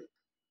complete.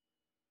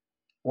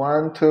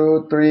 1,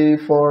 2, 3,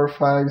 4,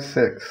 5,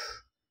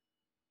 6.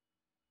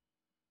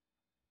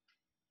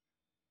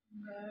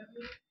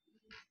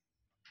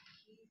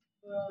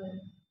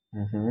 Bill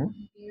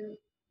is his brother. Bill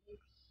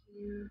is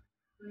his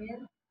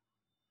friend.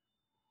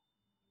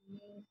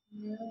 Miss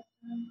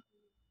Nelson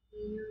is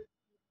their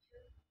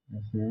teacher.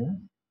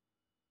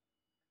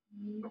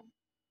 Miss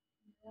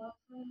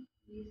Nelson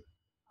is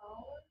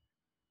our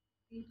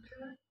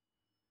teacher.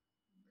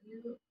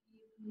 Bill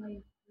is my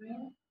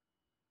friend.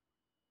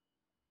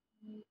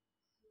 Miss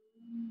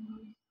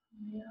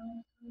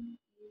Nelson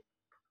is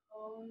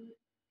our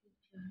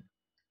teacher.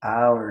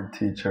 Our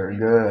teacher,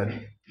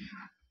 good.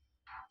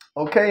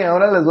 Ok,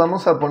 ahora les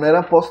vamos a poner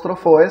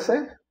apóstrofo S.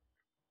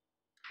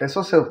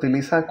 Eso se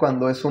utiliza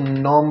cuando es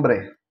un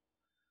nombre.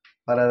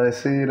 Para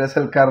decir, es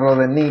el carro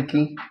de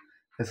Nicky,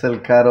 es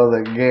el carro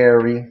de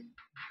Gary,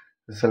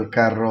 es el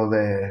carro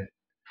de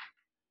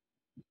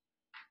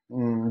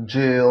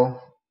Jill.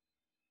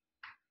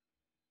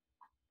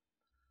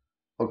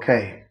 Ok,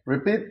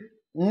 repeat.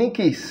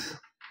 Nicky's.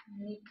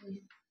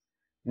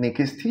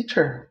 Nicky's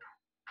teacher.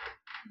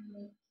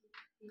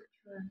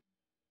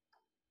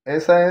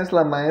 Esa es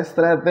la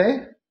maestra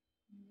de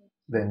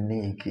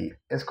Nicky.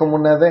 Es como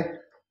una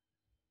D,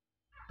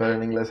 pero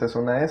en inglés es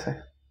una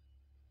S.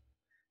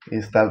 Y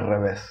está al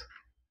revés.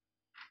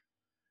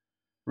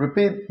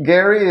 Repeat.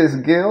 Gary is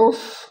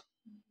Gil's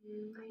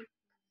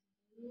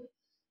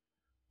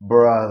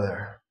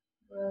brother.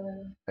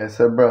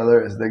 Ese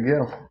brother es de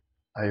Gil.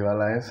 Ahí va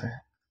la S.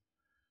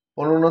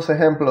 Pon unos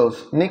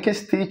ejemplos.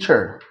 Nicky's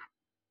teacher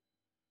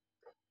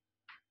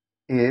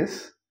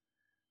is.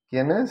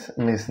 ¿Quién es?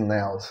 Miss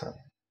Nelson.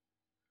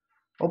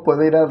 O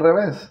puede ir al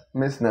revés.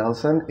 Miss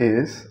Nelson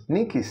is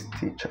Nicky's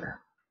teacher.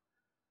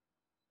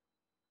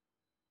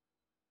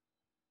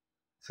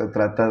 Se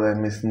trata de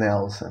Miss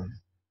Nelson.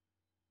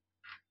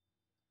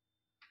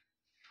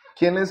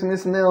 ¿Quién es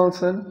Miss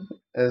Nelson?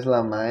 Es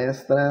la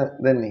maestra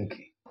de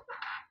Nicky.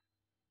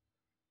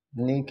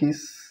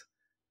 Nicky's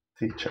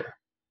teacher.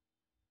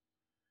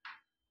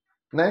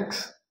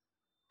 Next.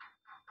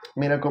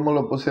 Mira cómo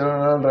lo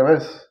pusieron al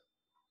revés.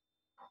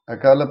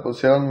 Acá le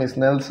pusieron Miss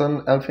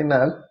Nelson al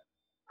final.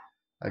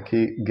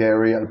 Aquí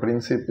Gary al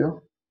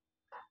principio.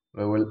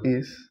 Luego el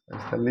is. Ahí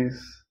está el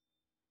is.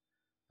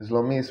 Es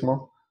lo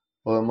mismo.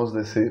 Podemos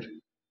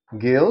decir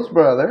Gil's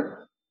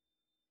brother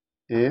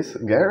is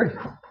Gary.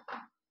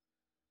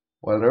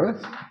 O al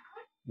revés.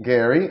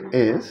 Gary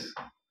is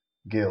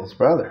Gil's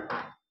brother.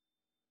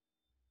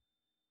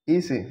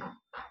 Easy.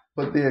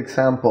 Put the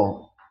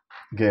example.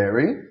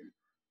 Gary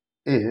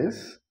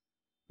is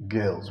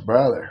Gil's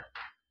brother.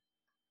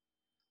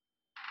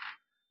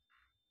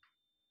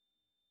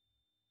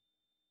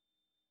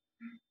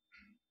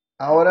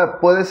 Ahora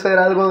puede ser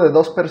algo de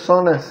dos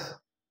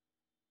personas,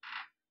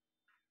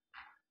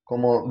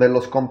 como de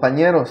los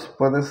compañeros,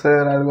 puede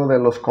ser algo de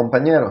los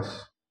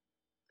compañeros.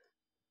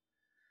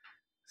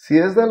 Si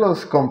es de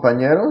los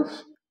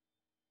compañeros,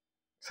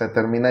 se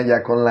termina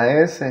ya con la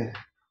S.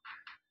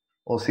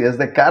 O si es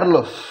de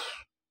Carlos,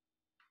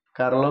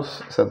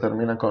 Carlos se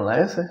termina con la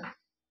S.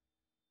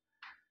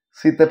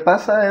 Si te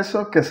pasa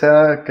eso, que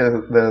sea que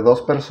de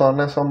dos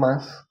personas o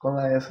más con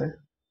la S,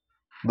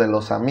 de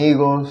los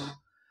amigos,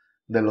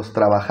 de los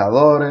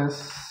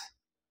trabajadores,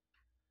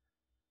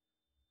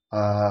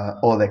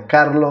 o de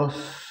Carlos,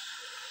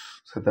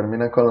 se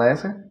termina con la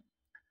S.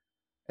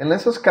 En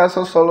esos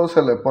casos solo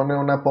se le pone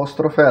un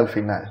apóstrofe al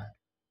final.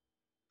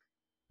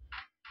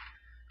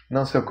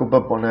 No se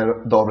ocupa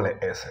poner doble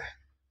S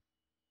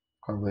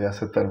cuando ya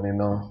se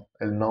terminó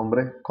el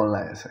nombre con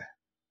la S.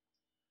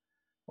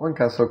 O en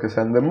caso que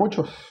sean de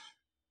muchos.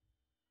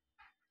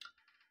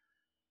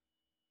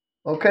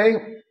 Ok,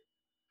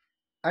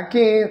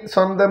 aquí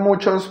son de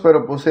muchos,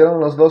 pero pusieron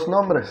los dos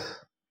nombres.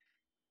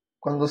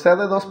 Cuando sea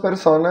de dos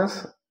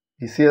personas,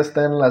 y si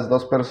estén las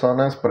dos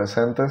personas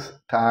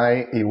presentes,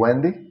 Ty y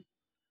Wendy,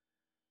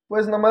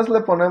 pues nomás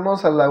le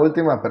ponemos a la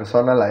última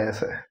persona la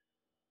S.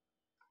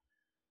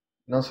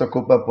 No se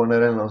ocupa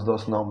poner en los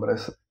dos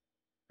nombres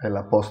el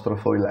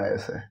apóstrofo y la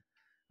S.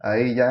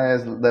 Ahí ya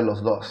es de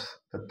los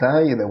dos, de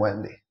Ty y de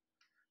Wendy.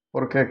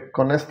 Porque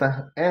con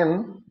esta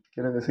N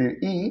quiere decir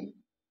I,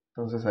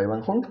 entonces ahí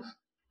van juntos.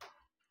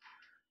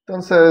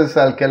 Entonces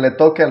al que le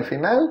toque al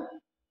final,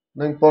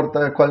 no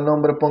importa cuál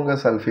nombre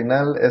pongas al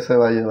final, ese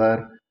va a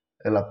llevar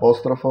el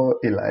apóstrofo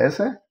y la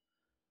S.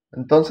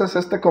 Entonces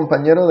este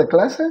compañero de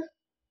clase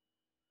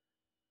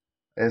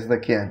es de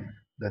quién?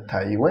 De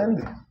Ty y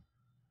Wendy.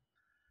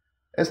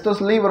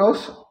 Estos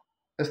libros,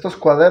 estos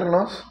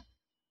cuadernos,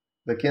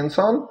 ¿de quién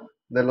son?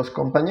 De los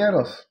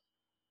compañeros.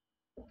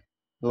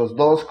 Los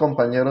dos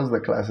compañeros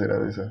de clase, ya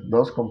dice.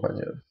 Dos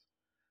compañeros.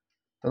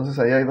 Entonces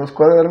ahí hay dos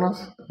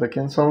cuadernos. ¿De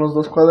quién son los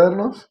dos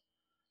cuadernos?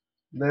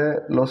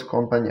 De los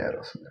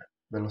compañeros,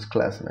 de los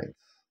classmates.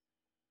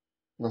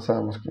 No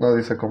sabemos, no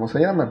dice cómo se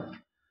llaman.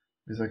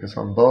 Dice que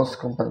son dos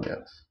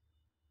compañeros.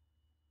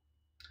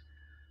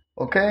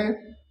 Ok.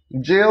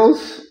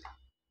 Jill's,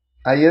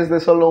 ahí es de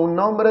solo un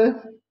nombre.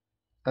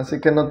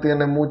 Así que no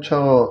tiene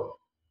mucho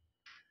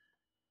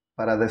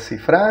para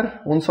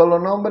descifrar. Un solo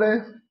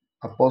nombre,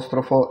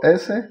 apóstrofo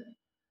S.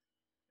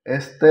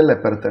 Este le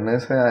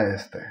pertenece a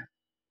este.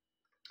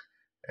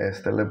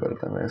 Este le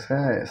pertenece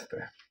a este.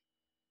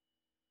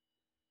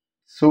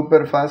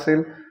 Súper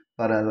fácil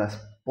para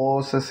las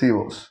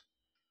posesivos.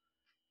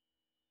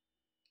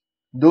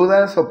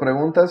 ¿Dudas o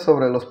preguntas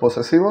sobre los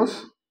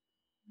posesivos?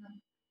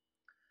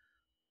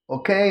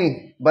 Ok,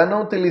 van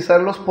a utilizar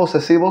los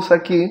posesivos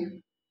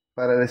aquí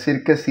para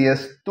decir que si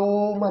es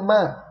tu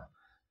mamá,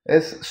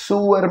 es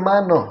su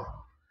hermano,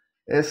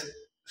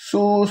 es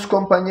sus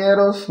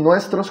compañeros,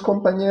 nuestros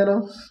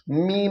compañeros,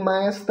 mi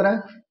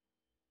maestra.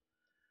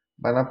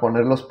 Van a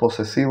poner los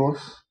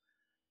posesivos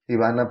y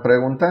van a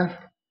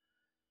preguntar.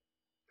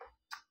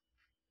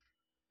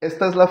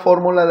 Esta es la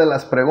fórmula de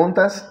las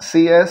preguntas,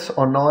 si es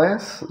o no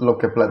es lo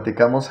que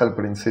platicamos al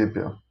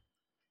principio.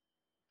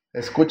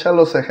 Escucha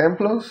los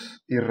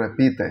ejemplos y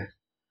repite.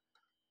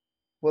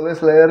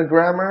 ¿Puedes leer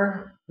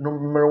grammar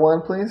number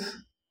 1, please?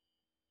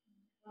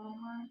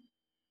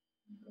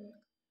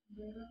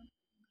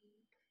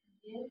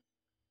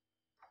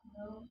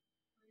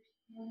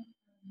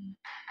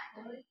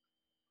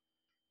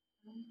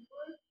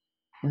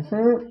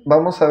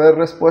 Vamos a ver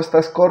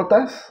respuestas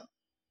cortas,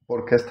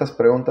 porque estas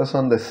preguntas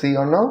son de sí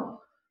o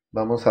no.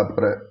 Vamos a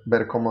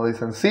ver cómo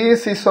dicen sí,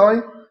 sí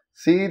soy,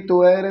 sí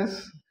tú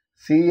eres,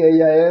 sí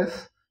ella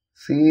es,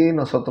 sí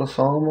nosotros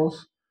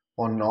somos,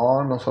 o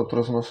no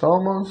nosotros no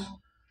somos,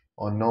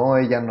 o no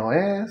ella no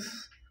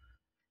es.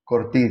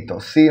 Cortito,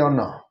 sí o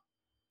no.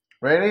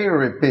 Ready?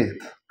 Repeat.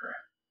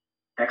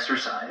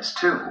 Exercise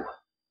 2.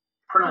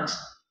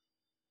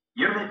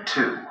 Unit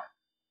 2,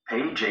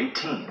 page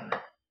 18.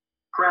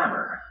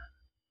 Grammar.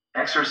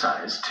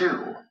 Exercise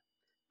 2.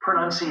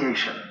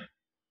 Pronunciation.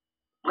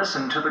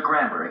 Listen to the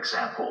grammar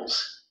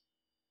examples.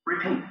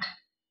 Repeat.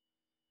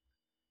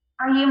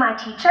 Are you my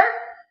teacher?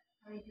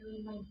 Are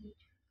you my teacher?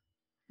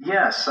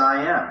 Yes,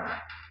 I am.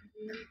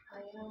 Yes,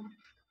 I am.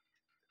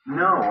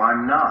 No,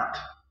 I'm not.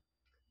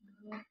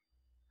 No, I'm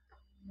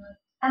not.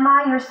 Am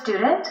I your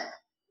student?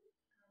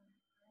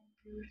 I'm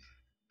your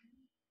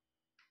student.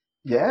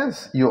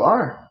 Yes, you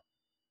are.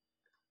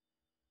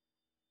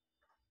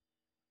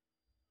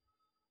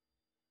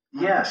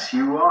 Yes,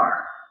 you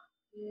are.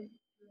 Yes,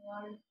 you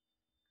are.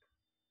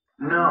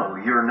 No,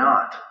 you're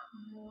not.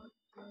 No,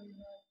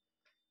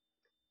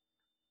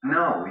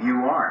 you're not. No,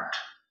 you aren't.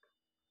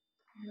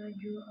 No,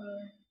 you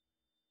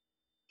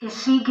are.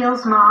 Is she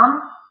Gil's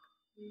mom?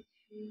 Is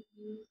she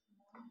his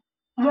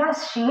mom?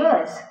 Yes, she is.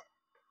 Yes,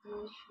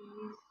 she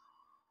is.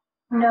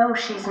 No,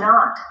 she's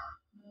not.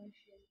 No,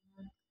 she's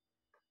not.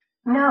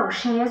 No,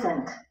 she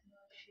isn't. No,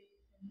 she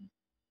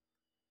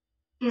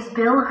isn't. Is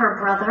Bill her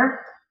brother?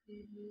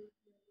 Is he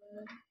the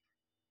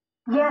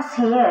one? Yes,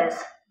 he is.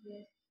 Yes, he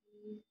is.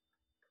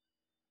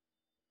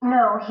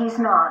 No, he's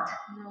not.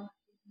 No,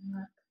 he's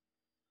not.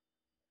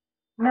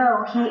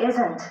 No, he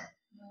isn't.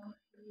 No,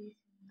 he isn't.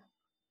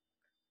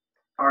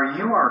 Are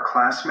you our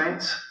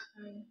classmates?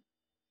 Are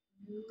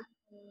you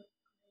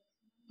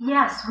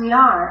Yes, we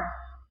are.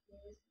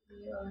 yes,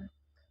 we are.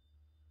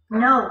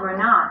 No, we're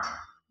not.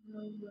 No,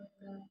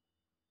 we're not.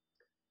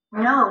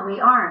 No, we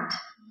aren't.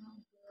 No,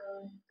 we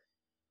aren't.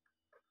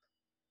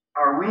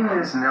 Are we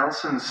Ms.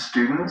 Nelson's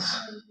students? Are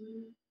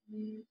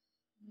you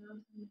Miss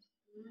Nelson's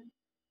student?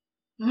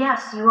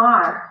 Yes, you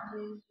are.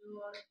 Yes,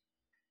 you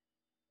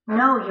are.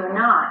 No, you're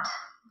not.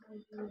 No,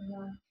 you're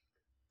not.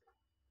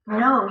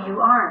 No, you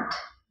aren't.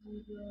 No,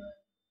 you aren't.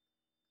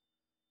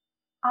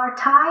 Are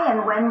Ty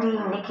and Wendy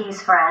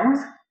Nikki's friends?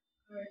 Are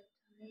Ty and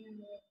Wendy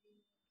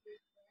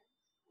Nikki's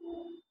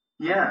friends?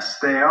 Yes,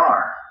 they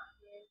are.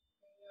 Yes,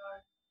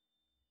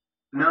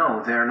 they are.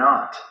 No, they're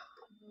not.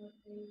 No,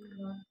 they're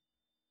not.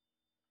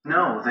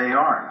 No, they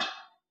aren't.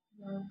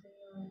 No, they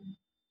aren't.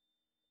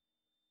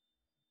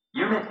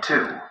 Unit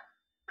 2,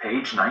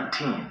 page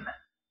 19.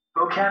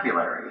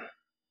 Vocabulary.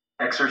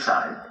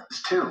 Exercise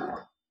 2.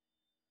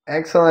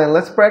 Excellent.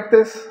 Let's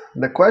practice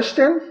the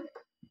question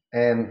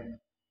and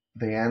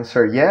the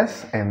answer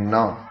yes and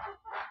no.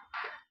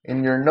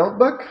 In your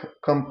notebook,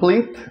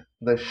 complete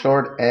the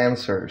short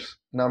answers.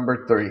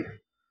 Number 3.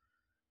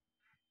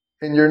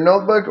 In your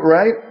notebook,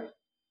 write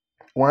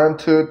 1,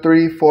 2,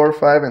 3, 4,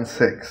 5, and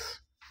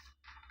 6.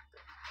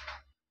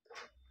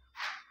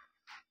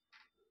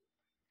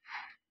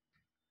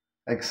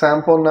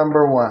 Example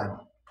number 1.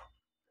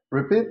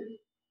 Repeat.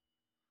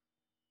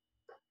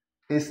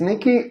 Is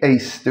Nikki a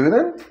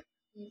student?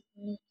 Is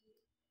Nikki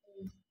a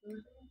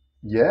student?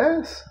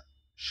 Yes,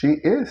 she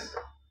is.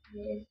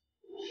 Yes,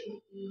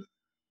 she is.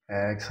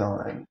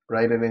 Excellent.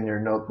 Write it in your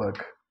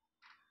notebook.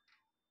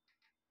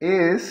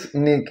 Is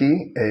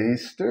Nikki a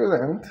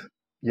student?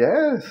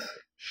 Yes,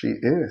 she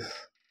is.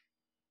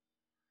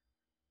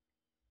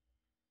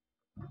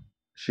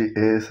 She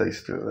is a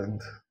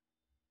student.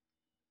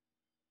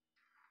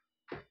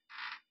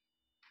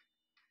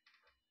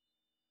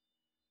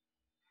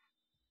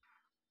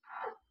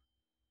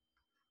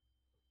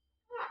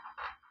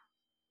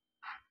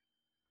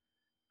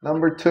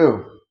 Number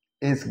 2.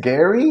 Is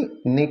Gary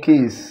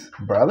Nikki's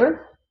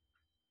brother?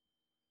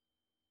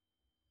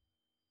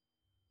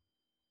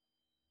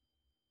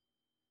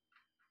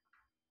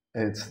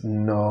 It's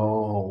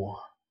no.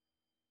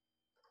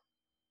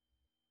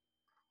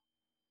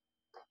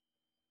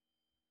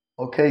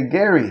 Okay,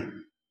 Gary.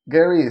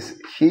 Gary, is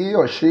he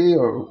or she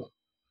or...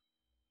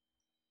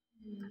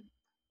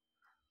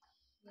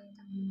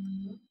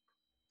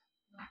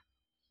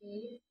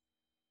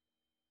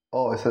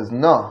 Oh, it says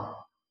no.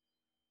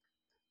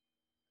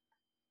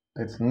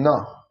 It's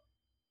no.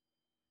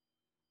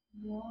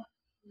 No,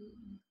 he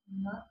is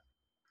not.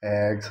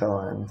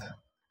 Excellent.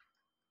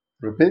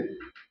 Repeat.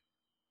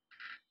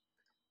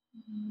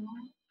 No,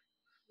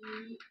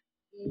 he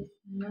is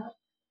not.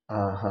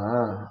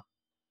 Uh-huh.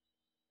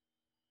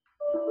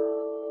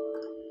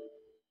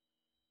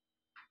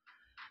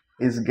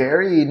 Is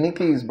Gary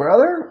Nikki's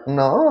brother?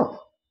 No.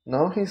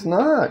 No, he's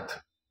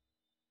not.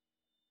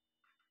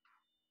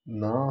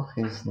 No,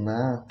 he's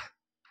not.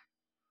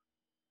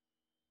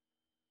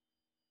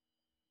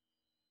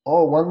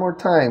 Oh, one more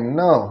time.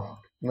 No.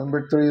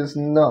 Number 3 is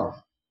no.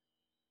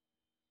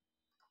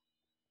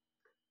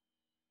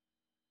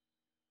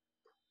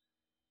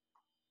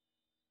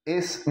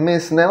 Is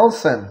Miss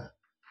Nelson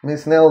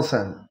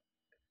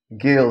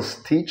Gil's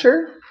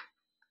teacher?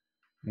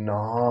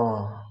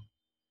 No.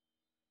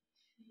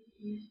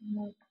 She is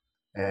not.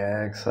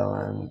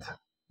 Excellent.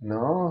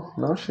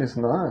 No, she's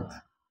not.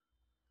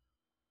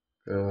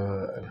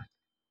 Good.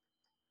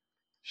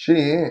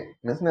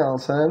 Miss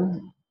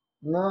Nelson,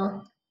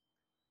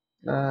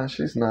 no,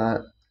 she's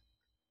not.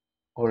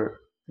 Or,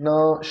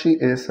 no, she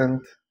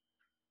isn't.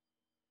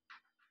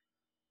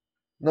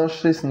 No,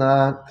 she's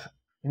not.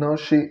 No,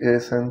 she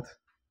isn't.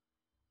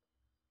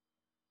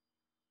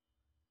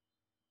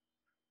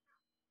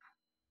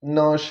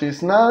 No,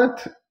 she's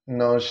not.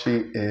 No,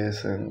 she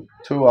isn't.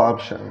 2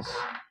 options.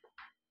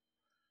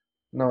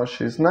 No,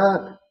 she's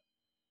not.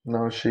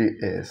 No, she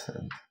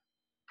isn't.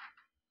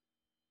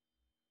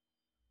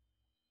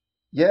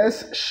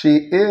 Yes,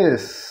 she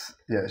is.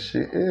 Yes, she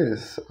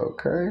is.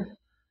 Okay.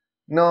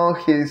 No,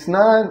 he's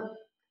not.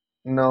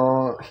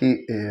 No,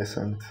 he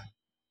isn't.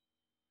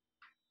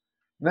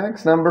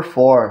 Next, number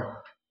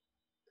 4.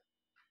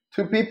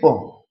 2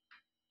 people.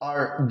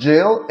 Are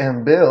Jill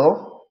and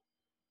Bill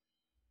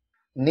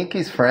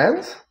Nikki's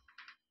friends?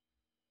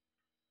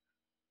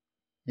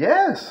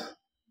 Yes.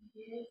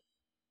 Yes,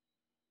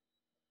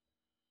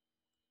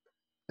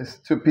 It's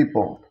 2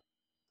 people.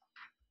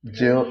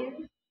 Jill.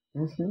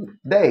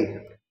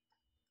 They.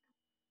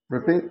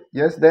 Repeat.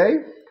 Yes, they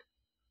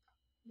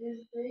yes,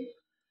 they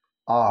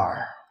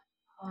are.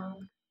 are.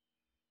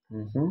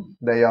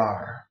 They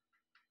are.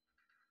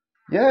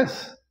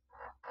 Yes,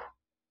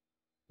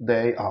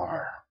 they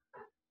are.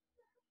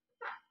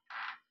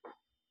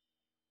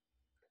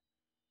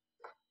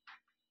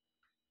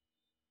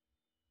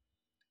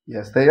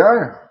 Yes, they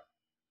are.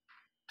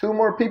 Two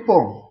more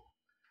people.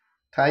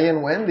 Ty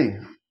and Wendy.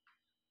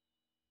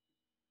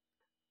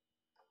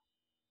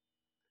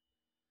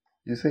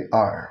 You say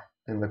are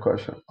in the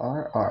question.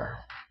 Are.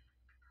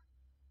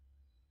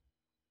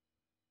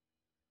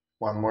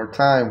 One more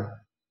time.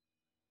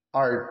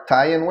 Are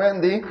Ty and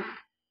Wendy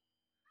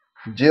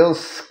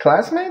Jill's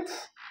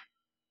classmates?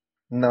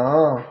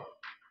 No.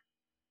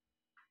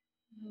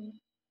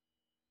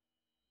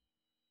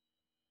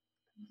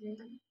 They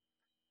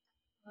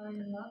are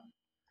not.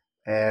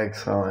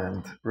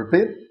 Excellent.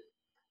 Repeat.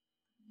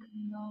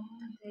 No,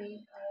 they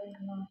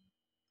are not.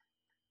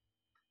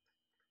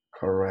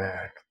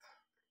 Correct.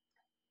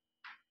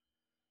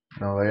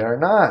 No, they are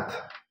not.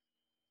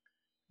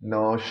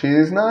 No, she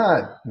is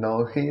not.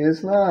 No, he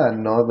is not.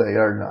 No, they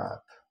are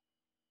not.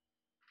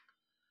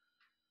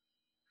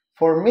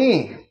 For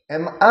me,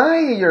 am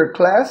I your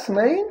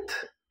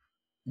classmate?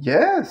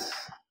 Yes.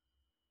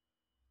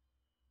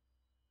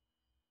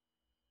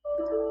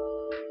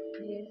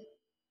 Yes,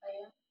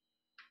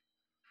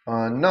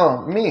 I am.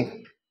 No,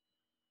 me.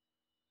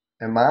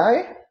 Am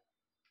I?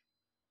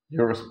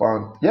 You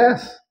respond,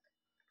 yes.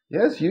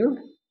 Yes, you.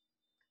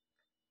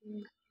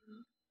 Yes, you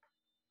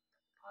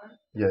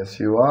are. Yes,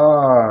 you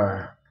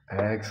are.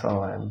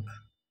 Excellent.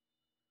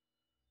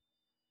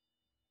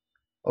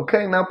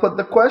 Okay, now put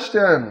the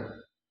question.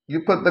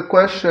 You put the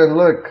question,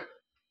 look.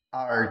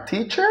 Our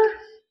teacher?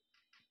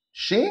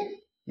 She?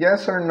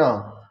 Yes or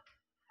no?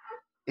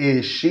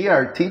 Is she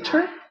our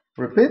teacher?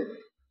 Repeat.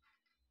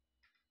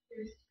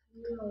 Is she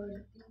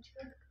your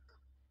teacher?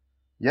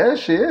 Yes,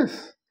 she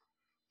is.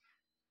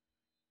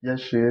 Yes,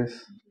 she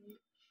is.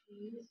 She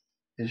is.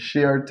 Is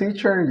she our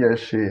teacher? Yes,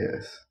 she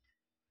is.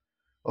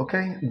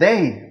 Okay,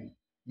 they,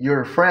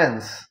 your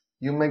friends.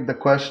 You make the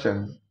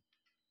question.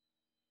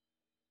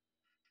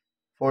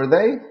 For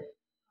they?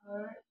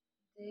 Are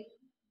they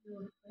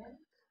your friends?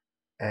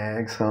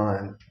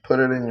 Excellent. Put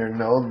it in your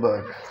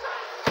notebook.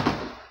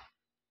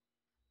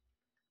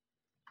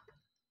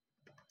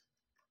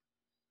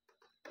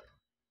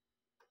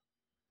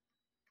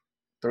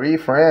 Three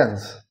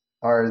friends.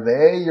 Are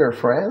they your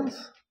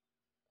friends?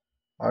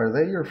 Are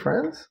they your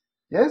friends?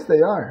 Yes,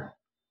 they are.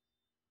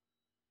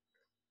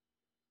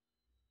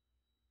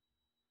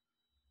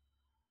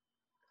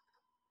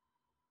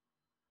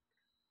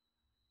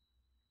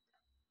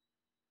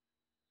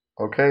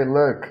 Okay,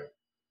 look.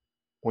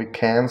 We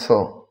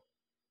cancel.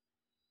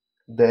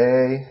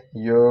 They,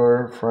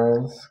 your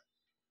friends.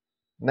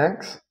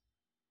 Next,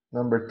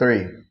 number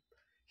 3.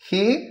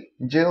 He,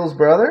 Jill's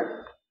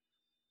brother?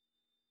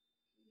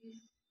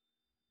 Is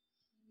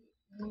he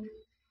your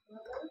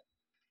brother?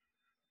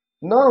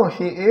 No,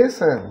 he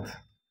isn't.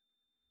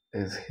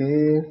 Is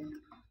he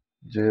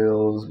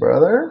Jill's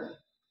brother?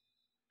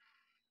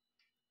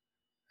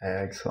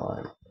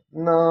 Excellent.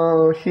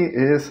 No, he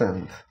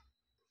isn't.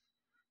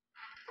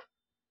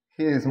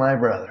 He is my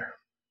brother.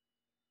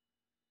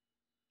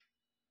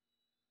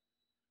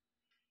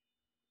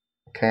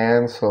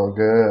 Cancel,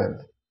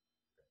 good.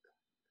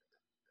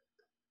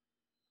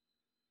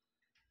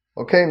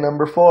 Okay,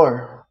 number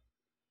 4.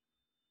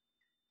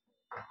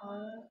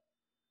 Are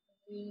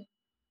we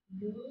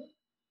your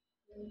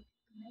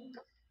classmates?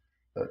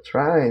 That's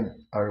right.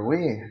 Are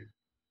we?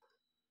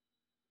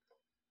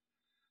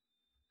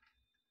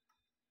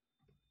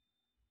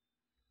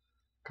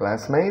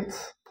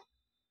 Classmates?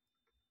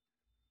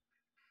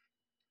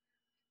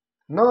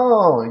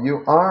 No,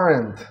 you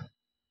aren't.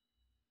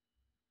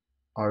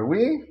 Are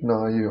we?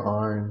 No, you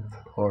aren't.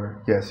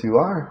 Or yes, you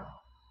are.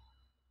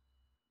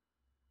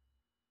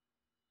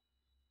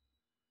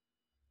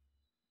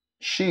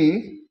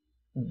 She,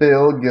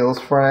 Bill,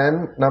 Gil's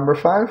friend, number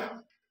 5. Is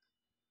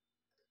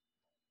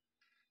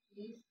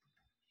she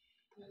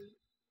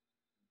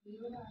you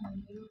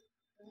and your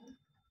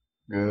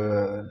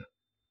friend?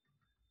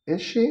 Good.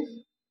 Is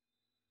she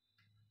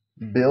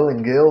Bill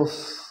and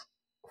Gil's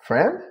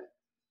friend?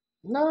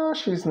 No,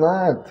 she's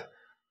not.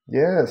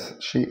 Yes,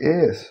 she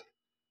is.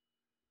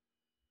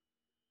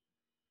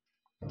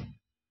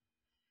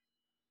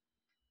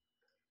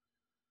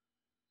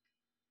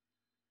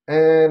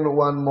 And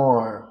one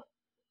more.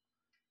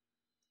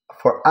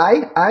 For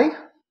I? I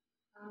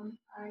your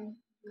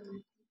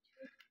teacher?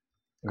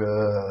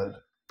 Good.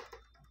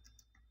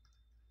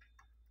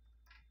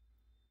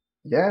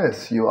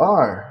 Yes, you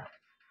are.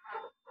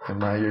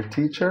 Am I your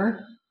teacher?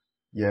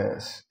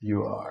 Yes,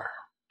 you are.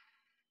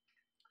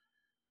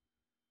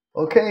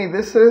 Okay,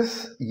 this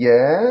is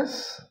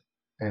yes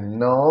and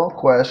no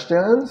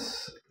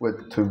questions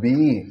with to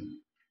be.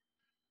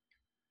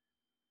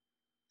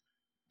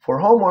 For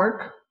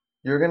homework,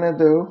 you're gonna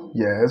do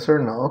yes or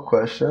no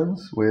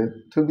questions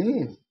with to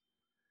be.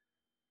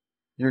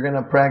 You're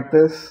gonna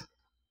practice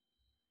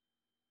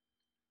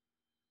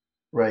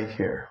right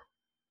here.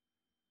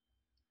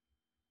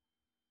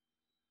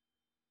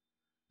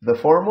 The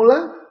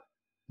formula,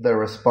 the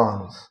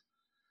response.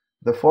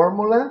 The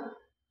formula,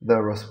 the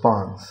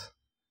response.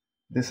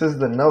 This is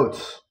the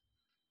notes.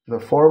 The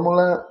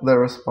formula, the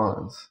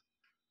response.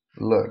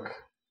 Look.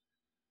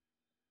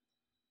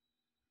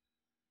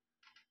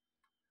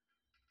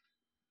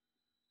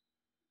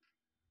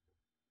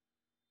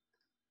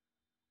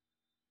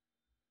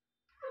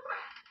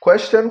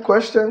 Question,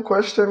 question,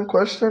 question,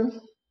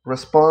 question.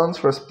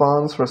 Response,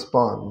 response,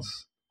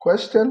 response.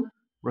 Question,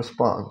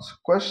 response.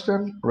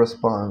 Question,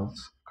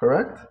 response.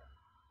 Correct?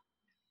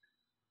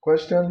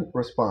 Question,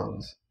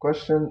 response.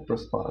 Question,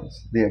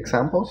 response. The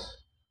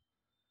examples?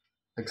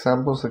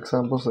 Examples,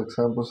 examples,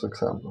 examples,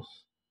 examples.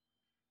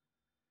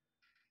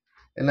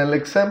 En el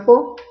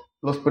example,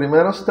 los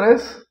primeros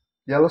 3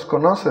 ya los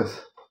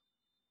conoces.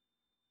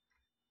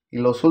 Y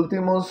los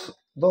últimos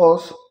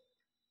 2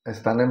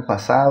 están en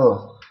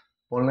pasado.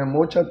 Ponle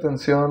mucha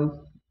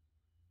atención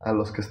a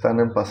los que están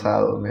en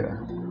pasado, mira.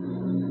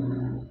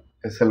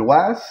 Es el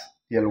was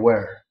y el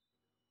were.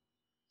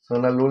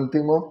 Son el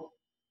último,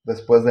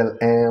 después del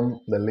am,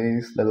 del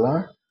is, del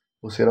are.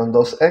 Pusieron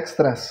 2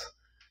 extras.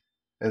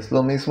 Es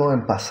lo mismo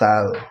en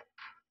pasado.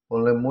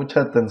 Ponle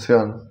mucha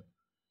atención.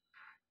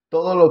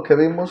 Todo lo que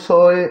vimos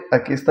hoy,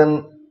 aquí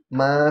están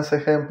más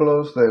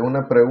ejemplos de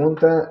una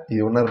pregunta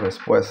y una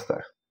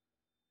respuesta.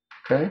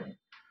 ¿Ok?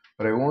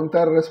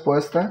 Pregunta,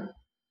 respuesta,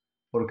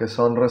 porque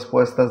son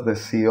respuestas de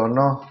sí o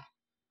no.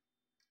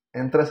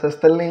 Entras a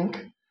este link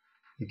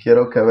y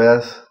quiero que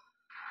veas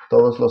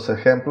todos los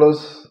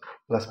ejemplos.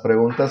 Las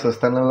preguntas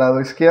están al lado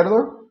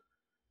izquierdo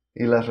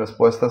y las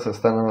respuestas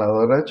están al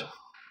lado derecho.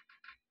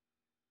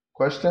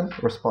 Question,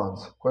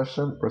 response.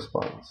 Question,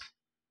 response.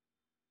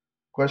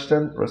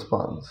 Question,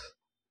 response.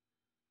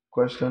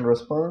 Question,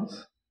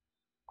 response.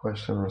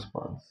 Question,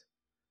 response.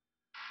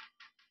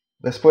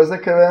 Después de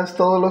que veas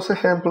todos los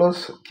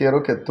ejemplos,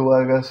 quiero que tú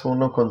hagas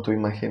uno con tu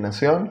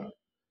imaginación,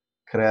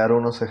 crear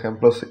unos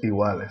ejemplos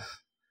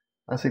iguales.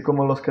 Así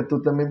como los que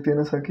tú también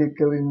tienes aquí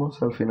que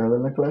vimos al final de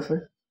la clase,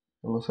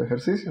 en los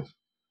ejercicios.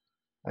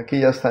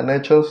 Aquí ya están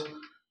hechos,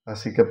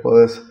 así que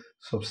puedes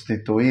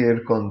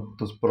sustituir con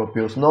tus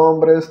propios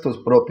nombres,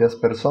 tus propias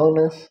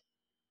personas,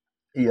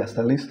 y ya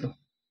está listo.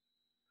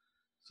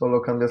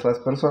 Solo cambias las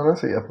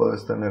personas y ya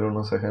puedes tener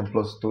unos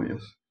ejemplos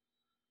tuyos,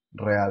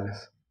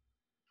 reales.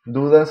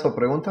 ¿Dudas o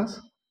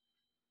preguntas?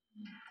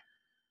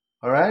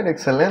 Alright,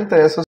 excelente. Eso